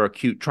medicine for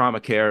acute trauma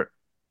care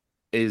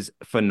is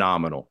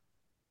phenomenal.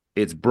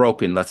 It's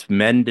broken. Let's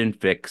mend and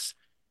fix,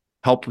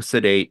 help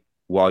sedate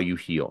while you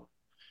heal.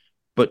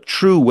 But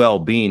true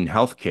well-being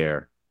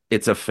healthcare,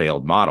 it's a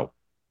failed model.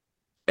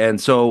 And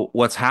so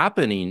what's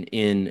happening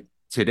in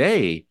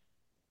today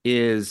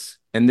is,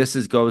 and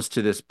goes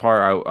to this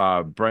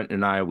part, Brent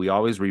and I, we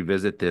always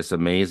revisit this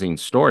amazing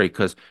story,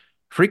 because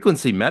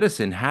frequency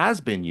medicine has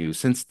been used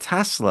since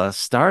Tesla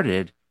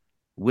started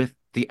with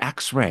the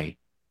X-ray,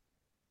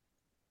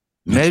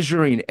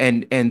 measuring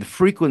and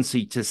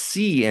frequency to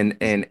see and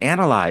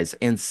analyze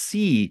and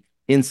see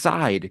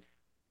inside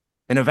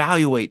and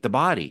evaluate the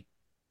body.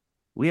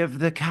 We have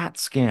the CAT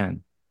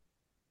scan.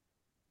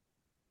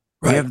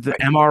 We have the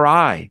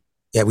MRI.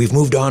 Yeah, we've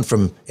moved on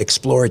from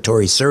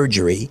exploratory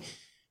surgery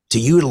to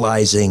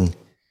utilizing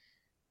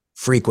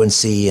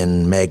frequency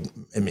and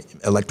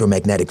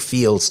electromagnetic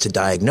fields to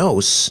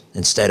diagnose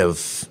instead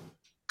of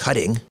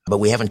cutting. But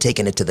we haven't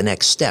taken it to the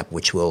next step,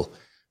 which we'll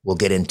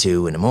get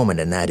into in a moment,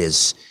 and that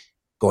is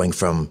going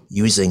from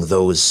using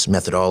those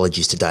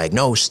methodologies to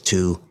diagnose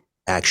to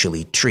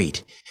actually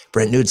treat.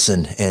 Brent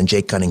Knudsen and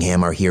Jake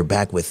Cunningham are here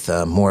back with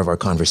more of our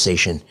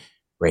conversation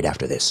right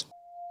after this.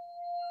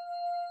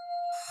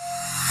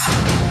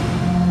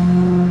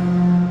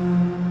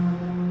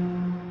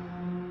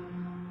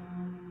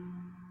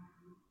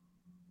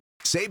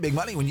 Save big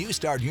money when you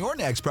start your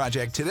next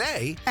project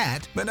today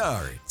at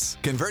Menards.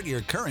 Convert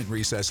your current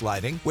recessed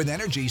lighting with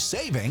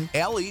energy-saving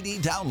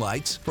LED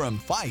downlights from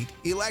Fight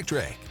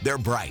Electric. They're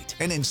bright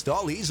and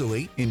install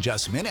easily in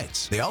just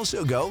minutes. They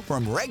also go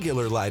from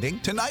regular lighting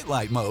to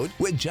nightlight mode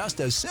with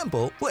just a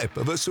simple flip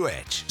of a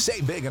switch.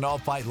 Save big on all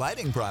Fight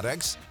lighting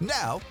products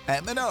now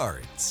at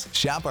Menards.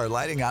 Shop our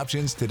lighting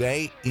options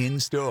today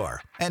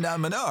in-store and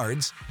on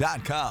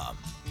Menards.com.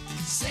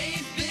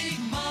 Save big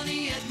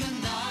money at Menards.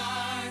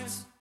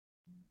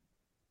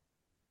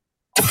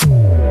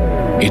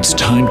 It's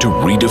time to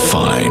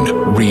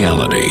redefine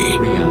reality.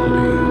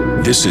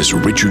 This is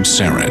Richard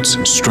Syrett's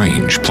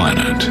Strange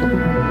Planet.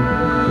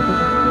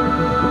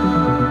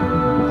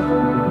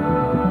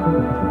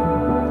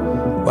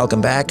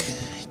 Welcome back.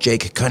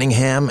 Jake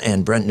Cunningham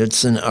and Brent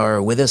Knudsen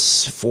are with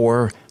us.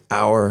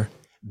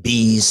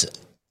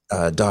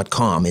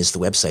 4ourbees.com is the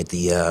website.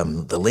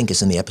 The link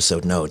is in the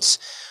episode notes.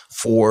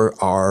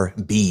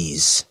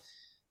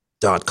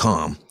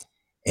 4ourbees.com.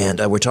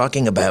 And we're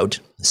talking about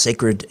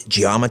sacred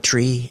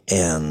geometry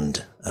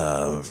and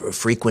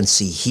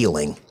frequency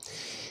healing.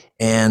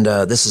 And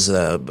this is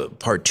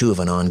part 2 of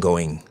an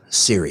ongoing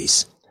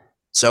series.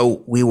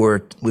 So we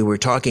were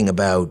talking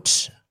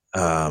about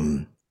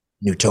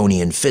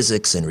Newtonian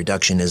physics and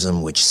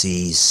reductionism, which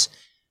sees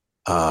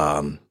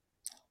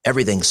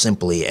everything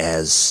simply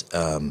as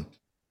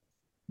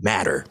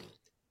matter.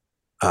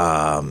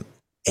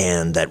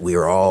 And that we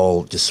are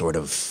all just sort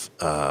of,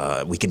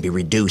 we can be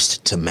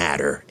reduced to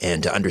matter.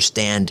 And to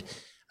understand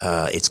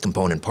its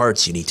component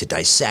parts, you need to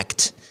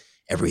dissect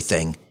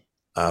everything.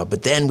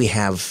 But then we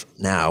have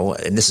now,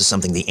 and this is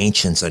something the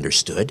ancients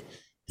understood,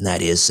 and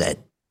that is that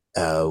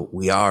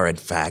we are, in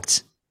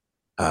fact,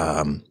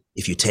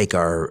 if you take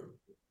the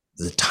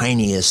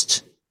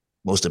tiniest,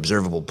 most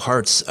observable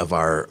parts of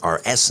our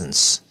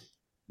essence,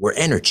 we're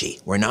energy.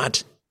 We're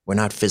not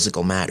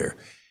physical matter.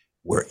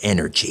 We're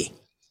energy.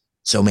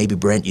 So maybe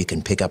Brent, you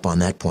can pick up on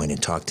that point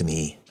and talk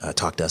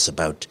to us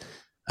about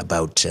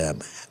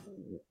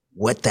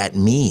what that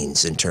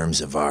means in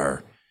terms of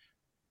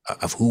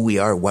of who we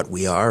are, what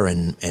we are,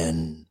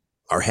 and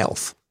our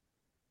health.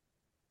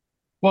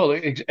 Well,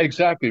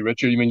 exactly,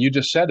 Richard. I mean, you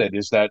just said it,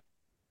 is that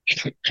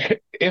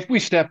if we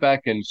step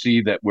back and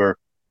see that we're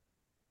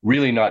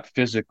really not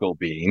physical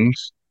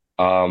beings,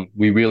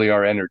 we really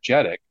are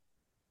energetic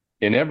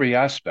in every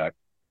aspect,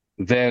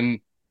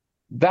 then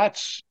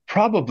that's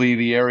probably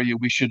the area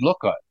we should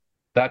look at.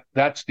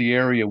 That's the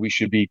area we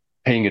should be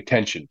paying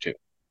attention to.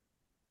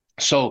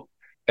 So,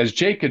 as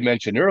Jake had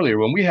mentioned earlier,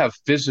 when we have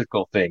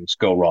physical things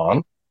go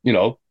wrong,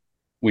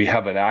 we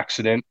have an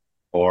accident,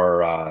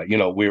 or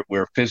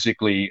we're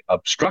physically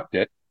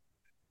obstructed.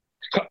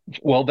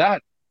 Well,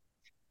 that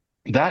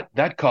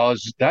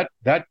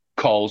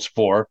calls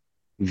for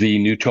the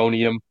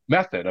Newtonian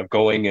method of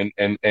going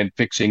and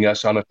fixing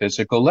us on a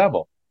physical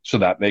level. So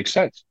that makes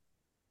sense.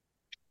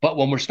 But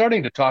when we're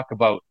starting to talk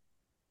about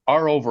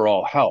our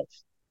overall health,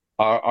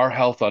 our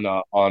health on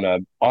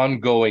an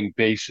ongoing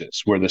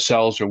basis, where the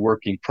cells are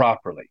working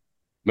properly.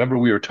 Remember,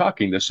 we were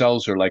talking, the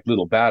cells are like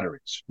little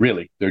batteries.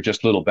 Really, they're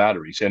just little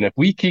batteries. And if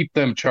we keep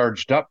them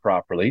charged up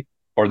properly,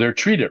 or they're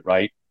treated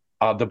right,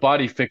 the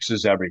body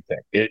fixes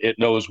everything. It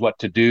knows what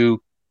to do.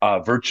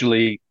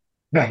 Virtually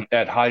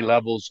at high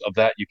levels of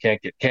that, you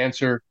can't get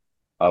cancer.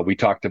 We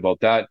talked about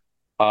that.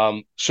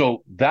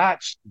 So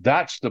that's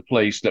the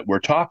place that we're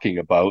talking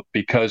about,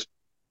 because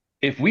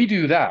if we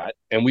do that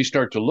and we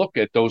start to look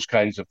at those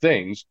kinds of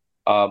things,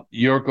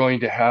 you're going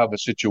to have a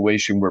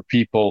situation where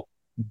people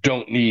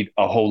don't need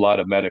a whole lot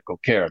of medical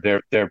care.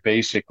 They're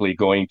basically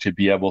going to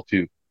be able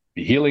to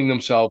be healing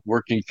themselves,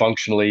 working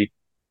functionally,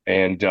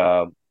 and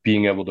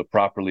being able to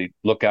properly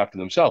look after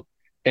themselves.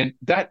 And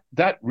that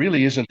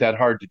really isn't that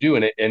hard to do.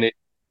 And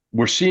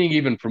we're seeing,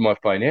 even from a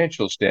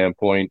financial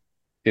standpoint,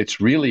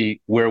 it's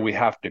really where we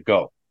have to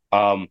go.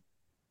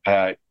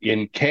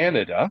 In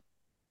Canada,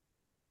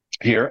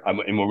 here,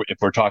 if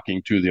we're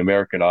talking to the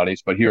American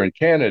audience, but here in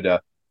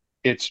Canada,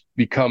 it's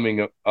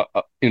becoming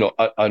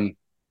an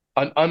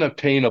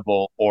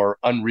unobtainable or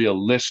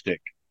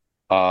unrealistic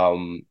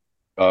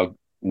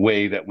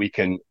way that we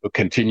can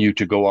continue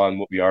to go on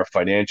what we are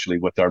financially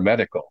with our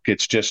medical.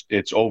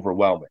 It's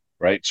overwhelming,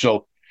 right?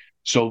 So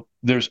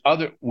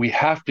we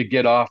have to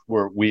get off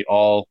where we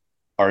all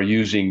are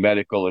using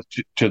medical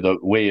to the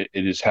way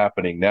it is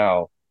happening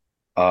now,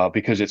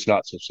 because it's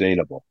not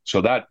sustainable.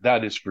 So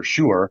that is for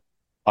sure.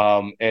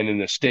 And in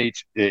the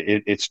States,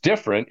 it's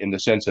different in the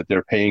sense that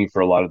they're paying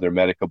for a lot of their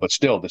medical, but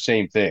still the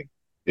same thing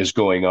is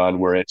going on,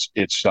 where it's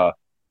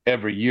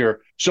every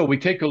year. So we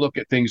take a look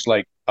at things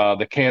like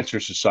the Cancer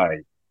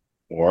Society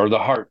or the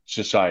Heart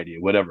Society,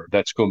 whatever,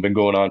 that's been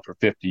going on for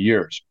 50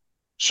 years.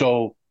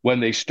 So when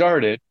they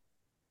started,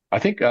 I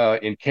think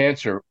in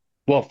cancer,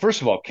 well,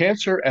 first of all,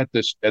 cancer at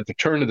the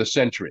turn of the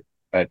century,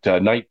 at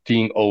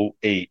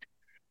 1908,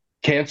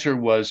 cancer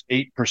was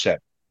 8%.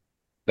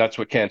 That's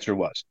what cancer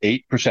was,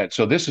 8%.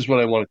 So this is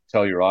what I wanted to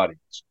tell your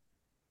audience.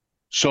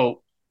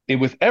 So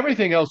with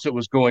everything else that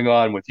was going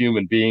on with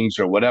human beings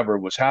or whatever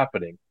was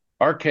happening,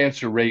 our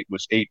cancer rate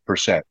was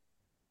 8%.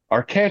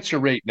 our cancer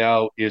rate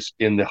now is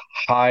in the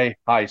high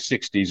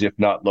 60s, if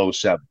not low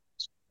 70s,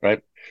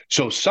 right?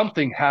 So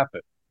something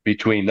happened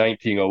between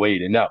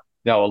 1908 and now.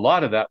 Now, a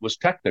lot of that was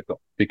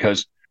technical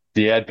because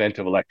the advent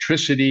of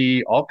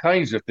electricity, all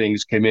kinds of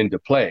things came into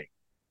play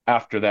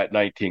after that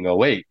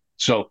 1908.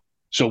 So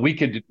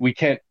we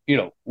can't,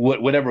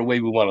 whatever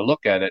way we want to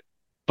look at it,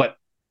 but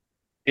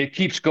it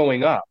keeps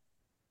going up.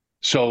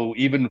 So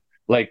even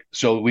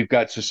so we've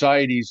got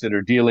societies that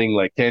are dealing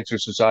like Cancer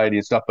Society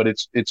and stuff, but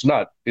it's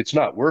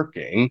not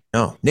working.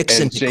 No,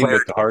 Nixon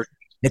declared the heart.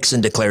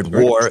 Nixon declared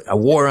a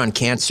war on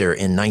cancer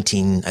in I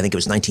think it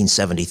was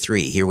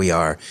 1973. Here we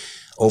are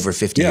over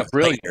 50 years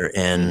later,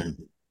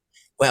 and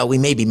well, we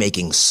may be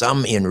making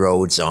some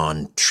inroads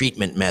on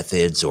treatment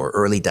methods or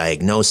early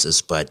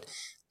diagnosis, but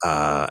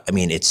I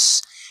mean,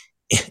 it's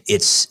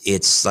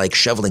like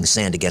shoveling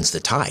sand against the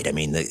tide. I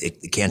mean,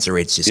 the cancer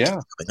rates just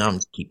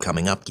keep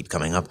coming up. We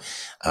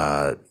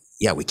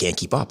can't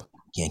keep up.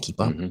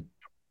 Mm-hmm.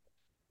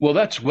 Well,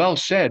 that's well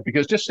said,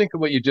 because just think of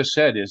what you just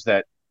said is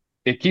that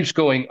it keeps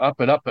going up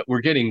and up, but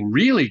we're getting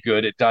really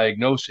good at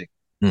diagnosing,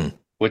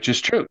 which is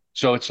true.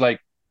 So it's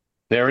like,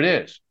 there it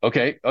is.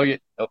 Okay. Oh, yeah.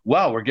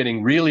 Wow. We're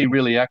getting really,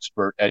 really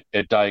expert at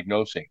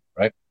diagnosing,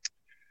 right?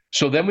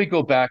 So then we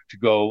go back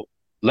to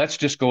let's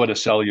just go at a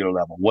cellular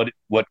level.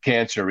 What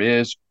cancer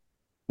is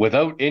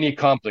without any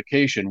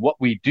complication. What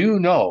we do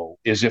know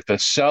is if the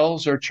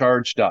cells are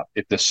charged up,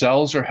 if the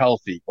cells are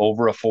healthy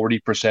over a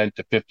 40%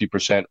 to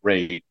 50%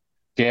 rate,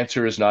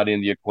 cancer is not in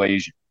the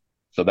equation.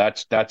 So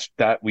that's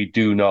that we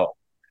do know.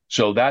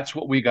 So that's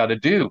what we got to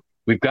do.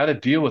 We've got to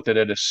deal with it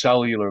at a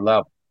cellular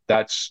level.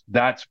 That's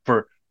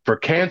for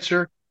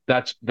cancer.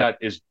 That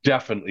is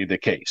definitely the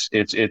case.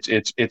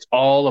 It's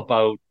all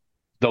about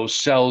those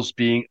cells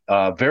being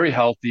very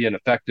healthy and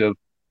effective,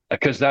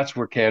 because that's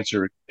where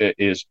cancer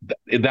is.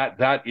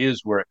 That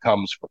is where it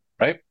comes from,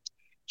 right?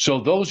 So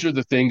those are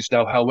the things.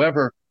 Now,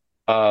 however,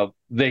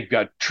 they've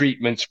got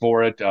treatments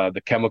for it.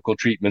 The chemical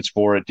treatments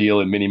for it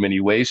deal in many, many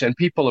ways, and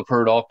people have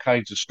heard all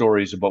kinds of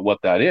stories about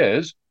what that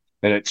is,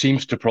 and it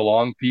seems to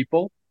prolong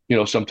people.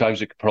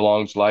 Sometimes it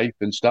prolongs life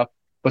and stuff.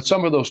 But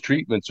some of those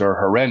treatments are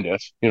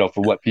horrendous,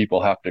 for what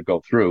people have to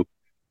go through.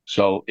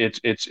 So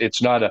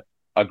it's not a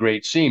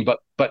great scene.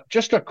 But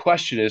just a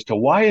question as to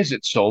why is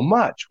it so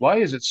much? Why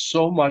is it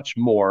so much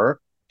more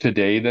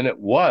today than it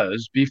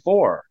was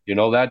before?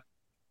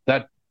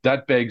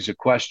 That begs a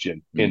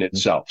question in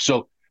itself.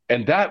 So,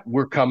 and that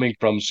we're coming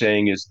from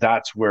saying is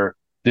that's where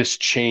this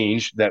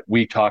change that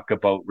we talk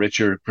about,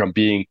 Richard, from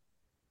being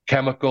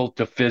chemical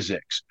to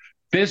physics.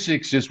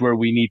 Physics is where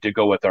we need to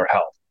go with our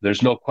health.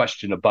 There's no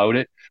question about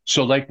it.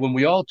 So like when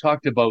we all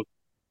talked about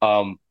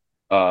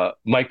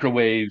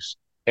microwaves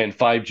and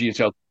 5G and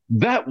stuff,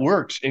 that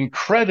works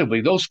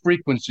incredibly. Those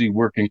frequencies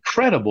work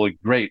incredibly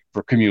great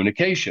for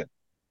communication.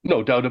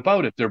 No doubt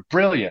about it. They're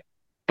brilliant,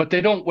 but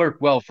they don't work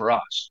well for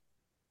us.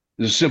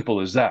 As simple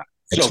as that.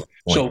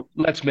 So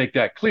let's make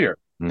that clear.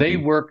 Mm-hmm. They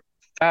work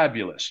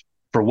fabulous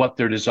for what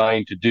they're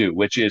designed to do,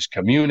 which is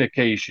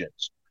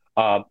communications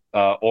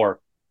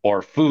or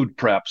food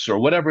preps or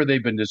whatever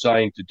they've been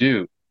designed to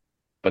do.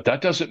 But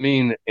that doesn't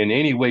mean in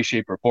any way,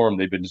 shape, or form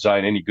they've been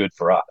designed any good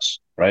for us,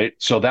 right?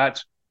 So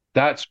that's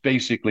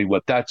basically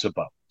what that's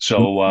about.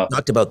 So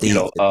talked about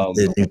the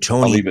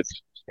Newtonian,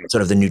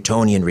 sort of the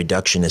Newtonian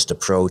reductionist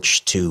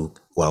approach to,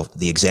 well,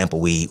 the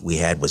example we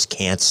had was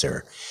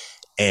cancer,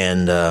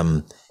 and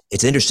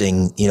it's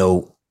interesting.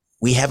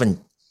 We haven't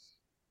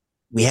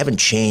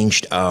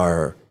changed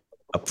our.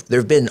 There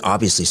have been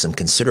obviously some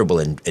considerable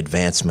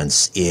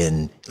advancements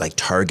in like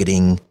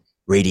targeting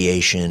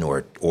radiation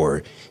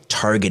or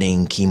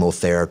targeting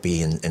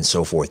chemotherapy and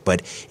so forth.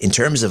 But in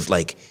terms of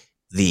like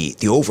the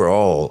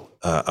overall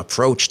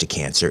approach to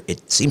cancer,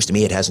 it seems to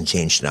me it hasn't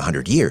changed in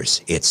 100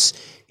 years. It's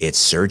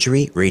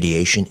surgery,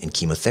 radiation, and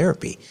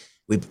chemotherapy.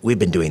 We've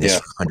been doing this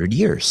for 100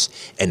 years,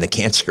 and the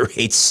cancer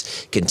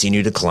rates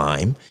continue to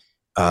climb.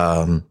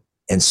 And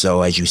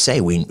so, as you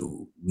say, we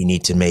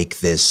need to make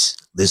this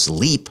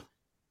leap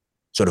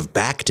sort of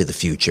back to the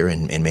future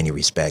in many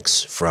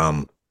respects,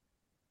 from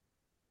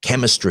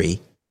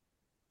chemistry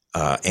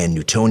and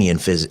Newtonian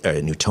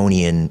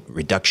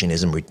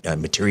reductionism,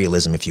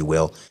 materialism, if you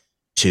will,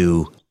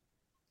 to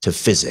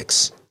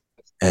physics.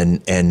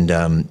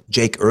 And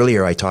Jake,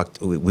 earlier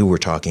we were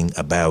talking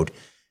about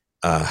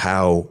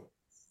how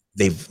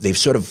they've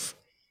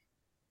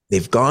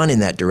gone in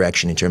that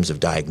direction in terms of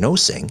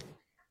diagnosing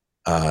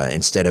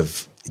instead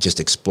of just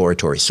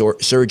exploratory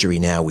surgery.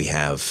 Now we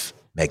have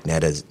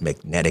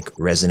magnetic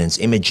resonance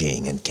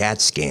imaging and CAT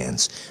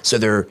scans. So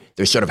they're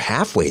sort of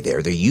halfway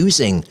there. They're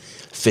using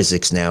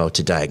physics now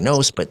to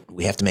diagnose, but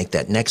we have to make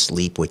that next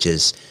leap, which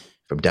is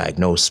from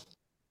diagnosis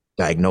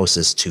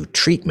to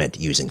treatment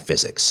using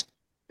physics.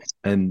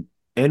 And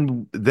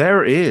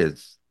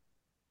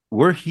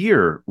we're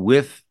here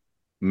with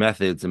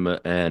methods and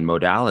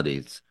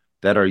modalities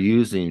that are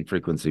using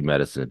frequency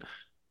medicine.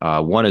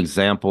 One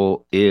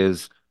example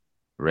is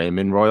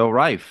Raymond Royal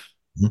Rife.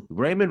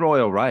 Raymond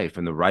Royal Rife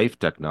and the Rife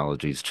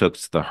technologies took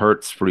the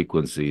Hertz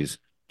frequencies,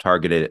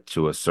 targeted it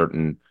to a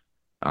certain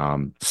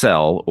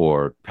cell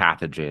or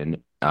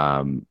pathogen,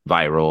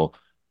 viral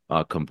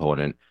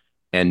component,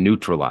 and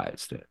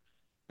neutralized it.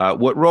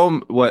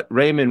 What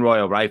Raymond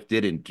Royal Rife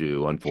didn't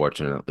do,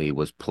 unfortunately,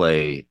 was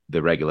play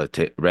the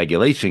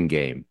regulation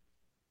game,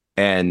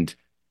 and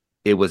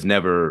it was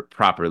never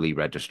properly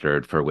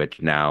registered, for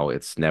which now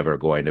it's never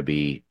going to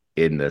be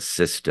in the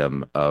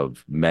system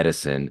of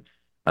medicine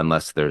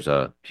unless there's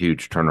a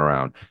huge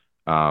turnaround.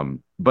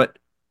 But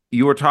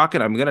you were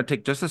talking, I'm going to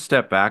take just a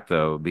step back,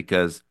 though,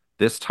 because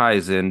this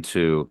ties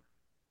into,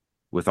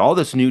 with all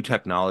this new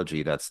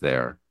technology that's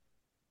there,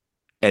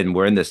 and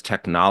we're in this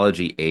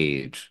technology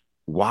age,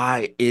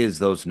 why is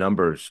those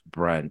numbers,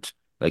 Brent,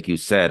 like you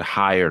said,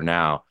 higher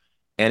now?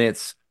 And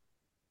it's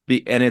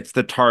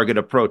the target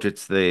approach.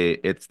 It's the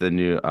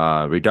new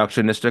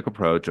reductionistic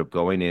approach of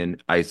going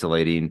in,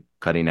 isolating,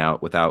 cutting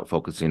out without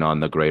focusing on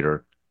the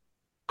greater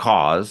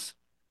cause,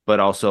 but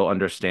also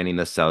understanding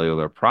the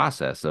cellular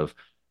process of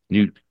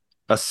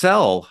a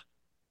cell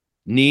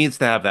needs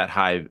to have that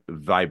high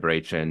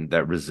vibration,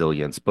 that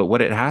resilience. But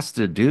what it has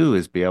to do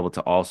is be able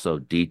to also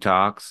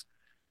detox.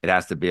 It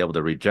has to be able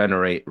to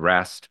regenerate,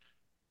 rest,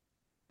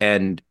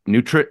 and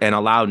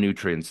allow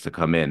nutrients to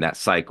come in. That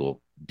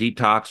cycle: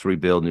 detox,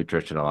 rebuild,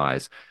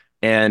 nutritionalize.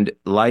 And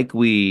like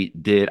we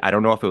did, I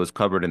don't know if it was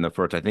covered in the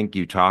first, I think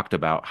you talked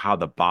about how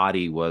the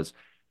body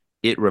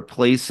it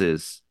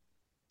replaces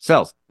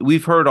cells.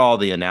 We've heard all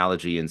the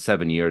analogy, in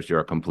 7 years, you're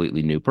a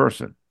completely new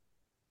person,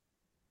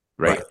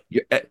 right?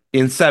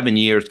 In 7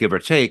 years, give or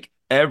take,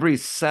 every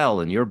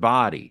cell in your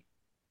body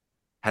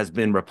has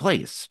been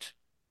replaced.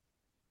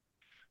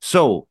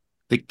 So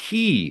the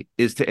key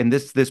is and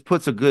this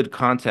puts a good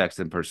context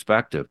and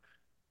perspective,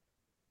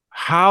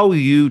 how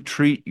you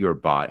treat your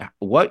body,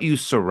 what you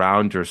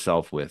surround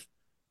yourself with,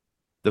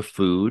 the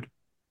food,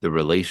 the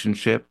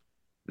relationship,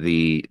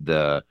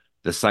 the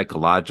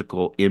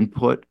psychological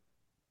input,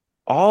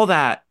 all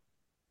that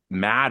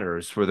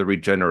matters for the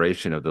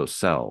regeneration of those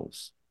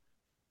cells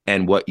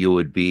and what you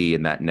would be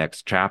in that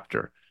next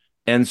chapter.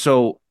 And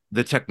so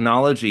the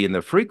technology and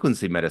the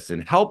frequency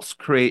medicine helps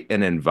create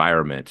an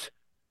environment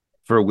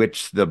for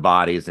which the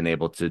body is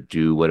able to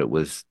do what it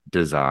was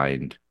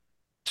designed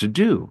to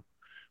do.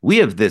 We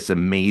have this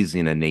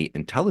amazing innate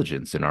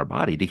intelligence in our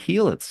body to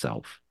heal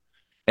itself.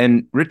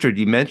 And Richard,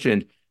 you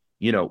mentioned,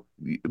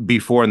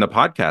 before in the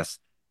podcast,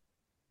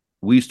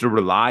 we used to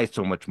rely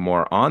so much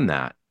more on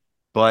that.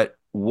 But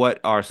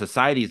what our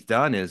society's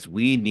done is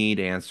we need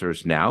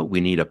answers now. We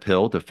need a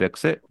pill to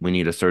fix it. We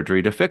need a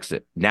surgery to fix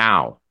it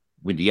now.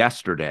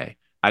 Yesterday,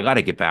 I got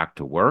to get back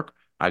to work.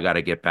 I got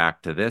to get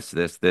back to this.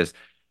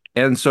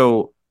 And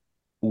so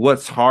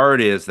what's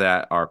hard is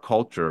that our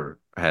culture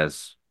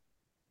has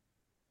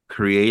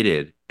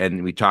created,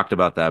 and we talked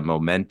about that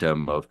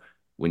momentum of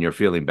when you're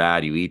feeling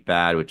bad, you eat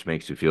bad, which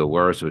makes you feel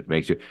worse,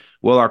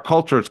 our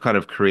culture has kind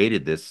of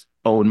created this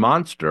own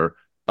monster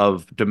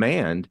of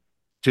demand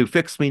to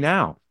fix me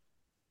now.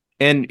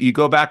 And you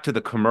go back to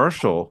the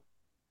commercial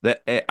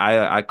that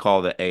I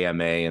call the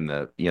AMA and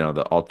the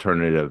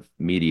alternative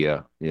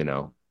media,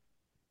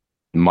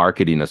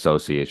 marketing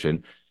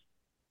association.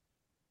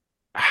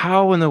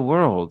 How in the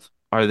world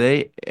are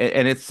they?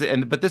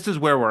 But this is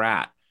where we're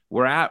at.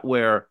 We're at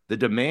where the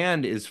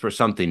demand is for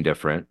something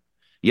different,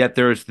 yet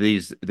there's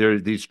these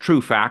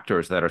true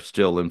factors that are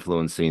still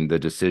influencing the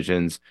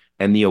decisions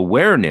and the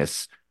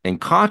awareness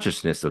and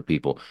consciousness of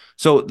people.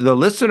 So the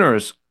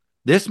listeners,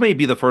 this may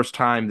be the first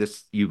time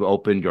you've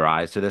opened your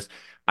eyes to this.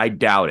 I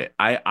doubt it.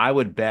 I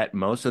would bet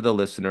most of the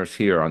listeners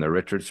here on the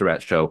Richard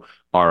Surrett Show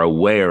are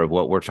aware of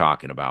what we're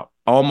talking about.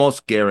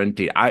 Almost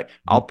guaranteed.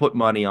 I'll put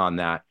money on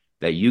that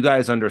you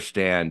guys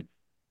understand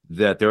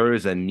that there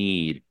is a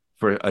need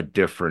for a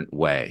different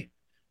way.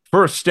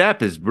 First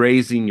step is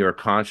raising your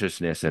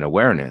consciousness and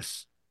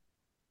awareness.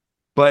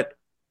 But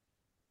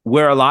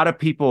where a lot of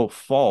people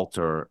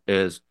falter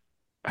is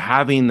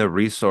having the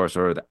resource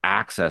or the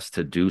access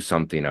to do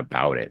something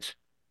about it.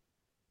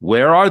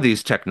 Where are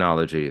these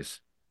technologies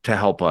to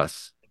help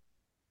us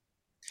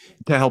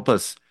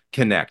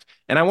connect?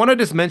 And I want to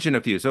just mention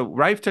a few. So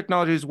Rife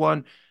Technology is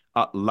one.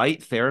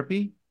 Light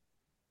therapy,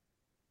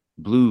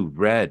 blue,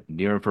 red,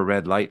 near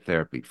infrared light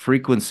therapy,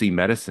 frequency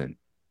medicine.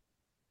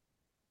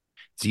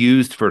 It's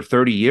used for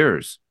 30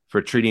 years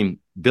for treating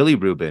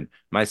bilirubin.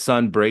 My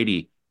son,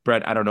 Brady,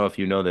 Brett, I don't know if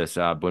you know this,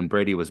 when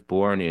Brady was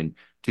born in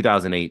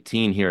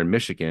 2018 here in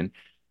Michigan,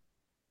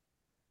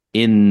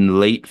 in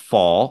late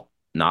fall,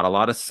 not a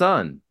lot of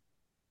sun.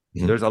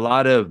 Mm-hmm. There's a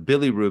lot of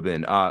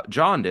bilirubin,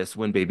 jaundice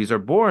when babies are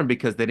born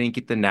because they didn't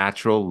get the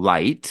natural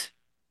light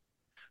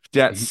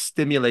that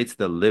stimulates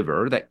the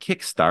liver, that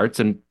kickstarts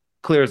and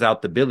clears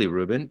out the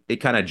bilirubin. It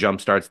kind of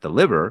jumpstarts the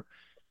liver.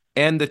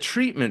 And the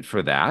treatment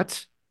for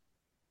that,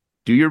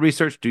 do your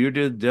research, do your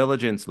due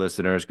diligence,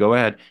 listeners, go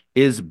ahead,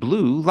 is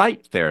blue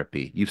light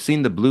therapy. You've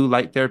seen the blue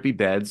light therapy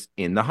beds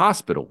in the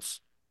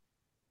hospitals.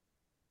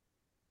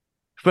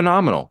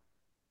 Phenomenal.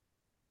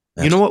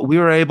 You know what we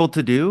were able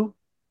to do?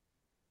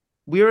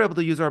 We were able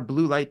to use our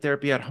blue light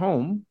therapy at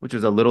home, which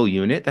is a little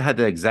unit that had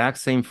the exact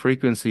same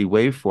frequency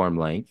waveform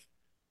length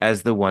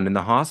as the one in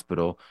the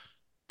hospital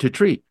to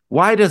treat.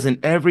 Why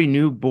doesn't every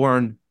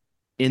newborn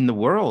in the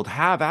world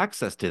have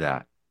access to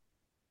that?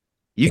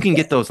 You can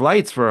get those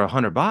lights for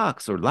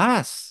 $100 or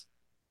less.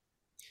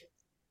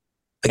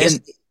 I guess.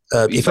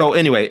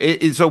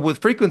 So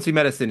with frequency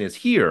medicine is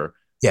here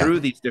through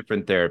these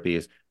different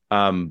therapies,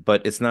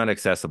 but it's not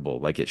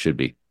accessible like it should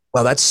be.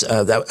 Well, that's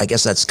I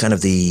guess that's kind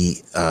of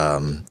the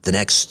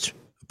next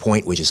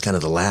point, which is kind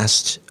of the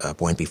last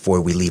point before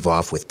we leave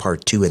off with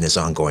part 2 in this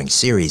ongoing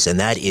series, and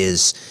that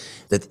is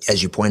that,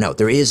 as you point out,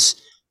 there is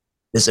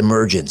this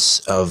emergence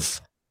of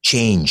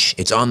change.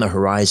 It's on the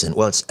horizon.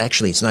 Well,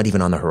 it's not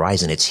even on the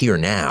horizon. It's here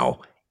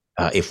now,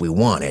 if we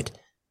want it.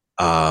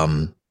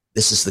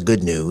 This is the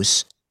good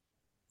news.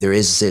 There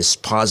is this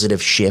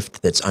positive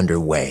shift that's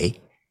underway,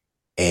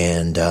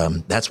 and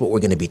that's what we're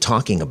going to be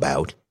talking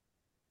about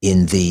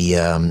in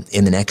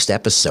the next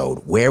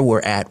episode. Where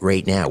we're at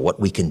right now, what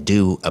we can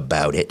do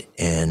about it,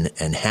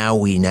 and how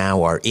we now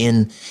we're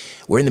in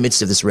the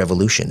midst of this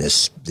revolution,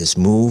 this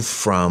move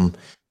from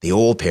the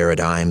old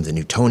paradigm, the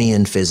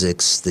Newtonian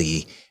physics,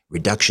 the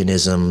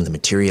reductionism, the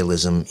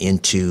materialism,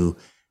 into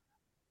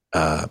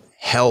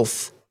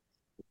health,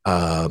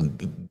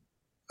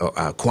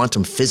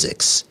 quantum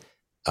physics.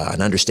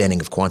 An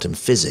understanding of quantum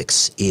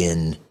physics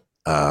in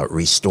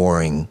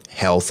restoring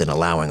health and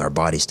allowing our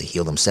bodies to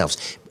heal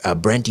themselves.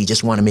 Brent, do you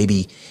just want to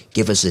maybe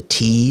give us a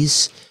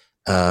tease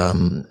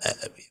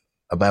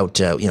about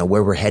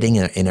where we're heading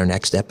in our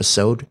next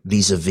episode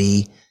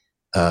vis-a-vis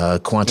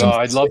quantum? No,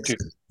 I'd love to.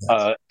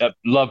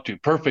 Love to.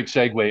 Perfect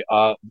segue.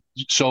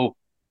 So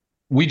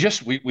we've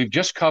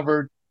just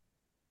covered,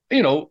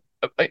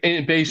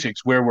 in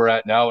basics where we're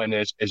at now, and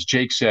as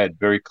Jake said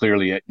very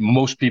clearly,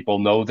 most people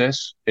know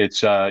this.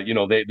 It's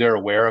they're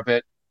aware of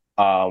it.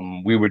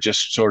 We were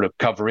just sort of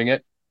covering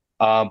it,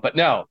 but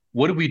now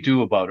what do we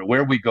do about it?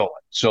 Where are we going?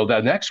 So the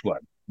next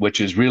one,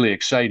 which is really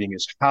exciting,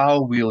 is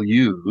how we'll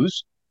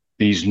use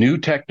these new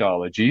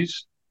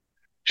technologies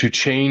to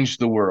change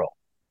the world.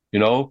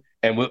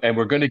 And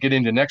we're going to get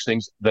into next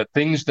things, the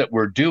things that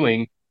we're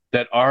doing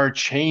that are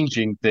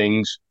changing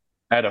things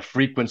at a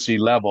frequency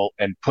level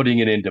and putting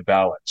it into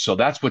balance. So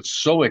that's what's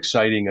so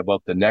exciting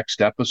about the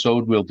next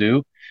episode we'll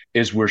do,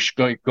 is we're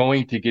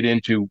going to get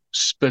into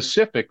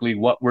specifically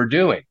what we're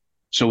doing.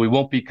 So we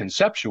won't be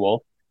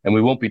conceptual, and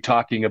we won't be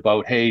talking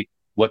about, hey,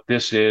 what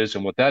this is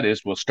and what that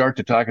is. We'll start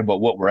to talk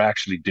about what we're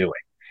actually doing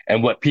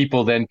and what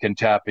people then can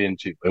tap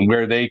into and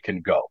where they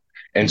can go.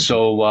 And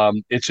so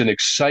it's an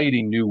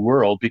exciting new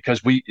world,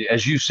 because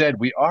as you said,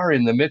 we are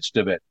in the midst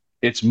of it.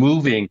 It's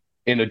moving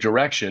in a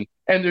direction,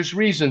 and there's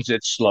reasons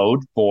it's slowed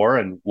for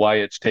and why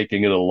it's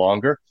taking it a little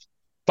longer,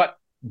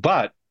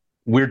 but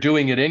we're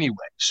doing it anyway.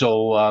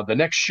 So the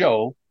next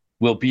show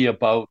will be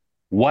about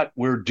what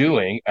we're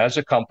doing as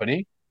a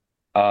company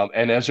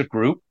and as a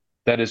group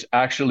that is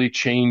actually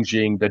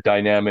changing the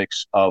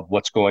dynamics of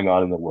what's going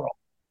on in the world.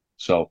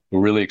 So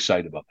we're really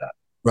excited about that.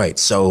 Right.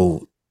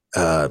 So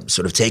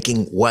sort of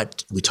taking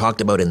what we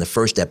talked about in the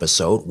first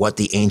episode, what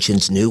the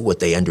ancients knew, what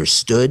they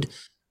understood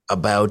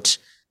about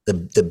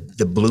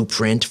the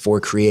blueprint for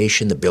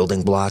creation, the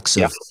building blocks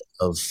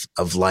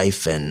of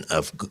life and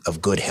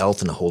of good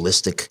health, and a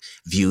holistic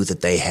view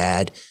that they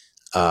had,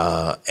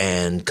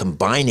 and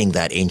combining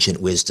that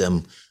ancient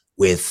wisdom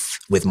with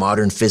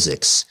modern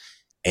physics,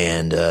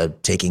 and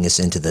taking us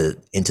into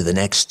the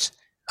next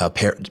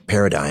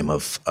paradigm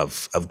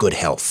of good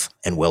health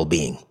and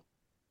well-being.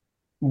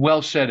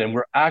 Well said. And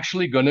we're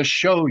actually going to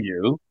show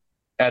you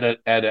at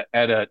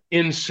an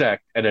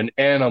insect, at an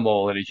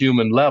animal, at a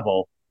human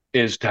level,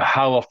 as to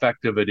how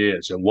effective it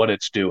is and what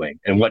it's doing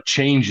and what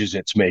changes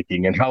it's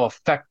making and how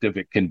effective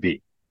it can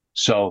be.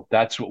 So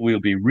that's what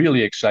we'll be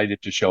really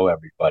excited to show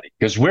everybody,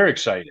 because we're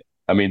excited.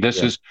 I mean,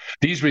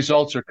 these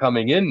results are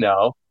coming in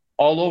now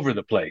all over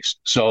the place.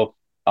 So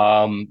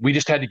we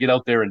just had to get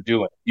out there and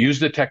do it.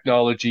 Use the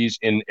technologies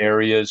in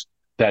areas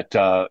that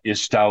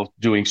is now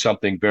doing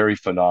something very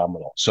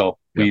phenomenal. So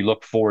we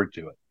look forward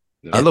to it.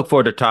 I look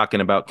forward to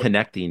talking about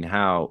connecting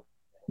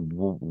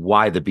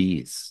why the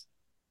bees.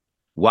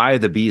 Why are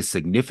the bees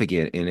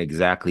significant in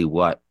exactly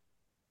what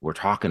we're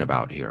talking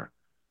about here,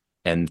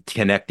 and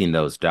connecting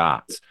those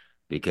dots,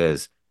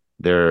 because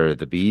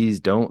the bees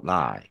don't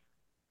lie.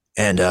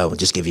 And we'll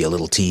just give you a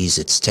little tease.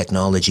 It's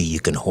technology you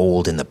can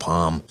hold in the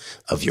palm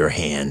of your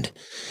hand.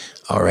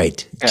 All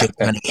right. Jake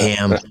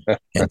Cunningham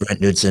and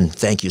Brent Knudsen,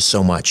 thank you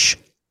so much.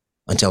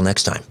 Until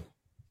next time.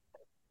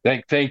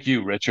 Thank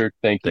you, Richard.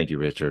 Thank you,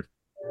 Richard.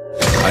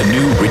 A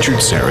new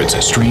Richard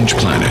Syrett's Strange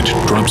Planet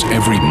drops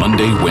every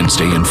Monday,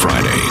 Wednesday, and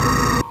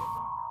Friday.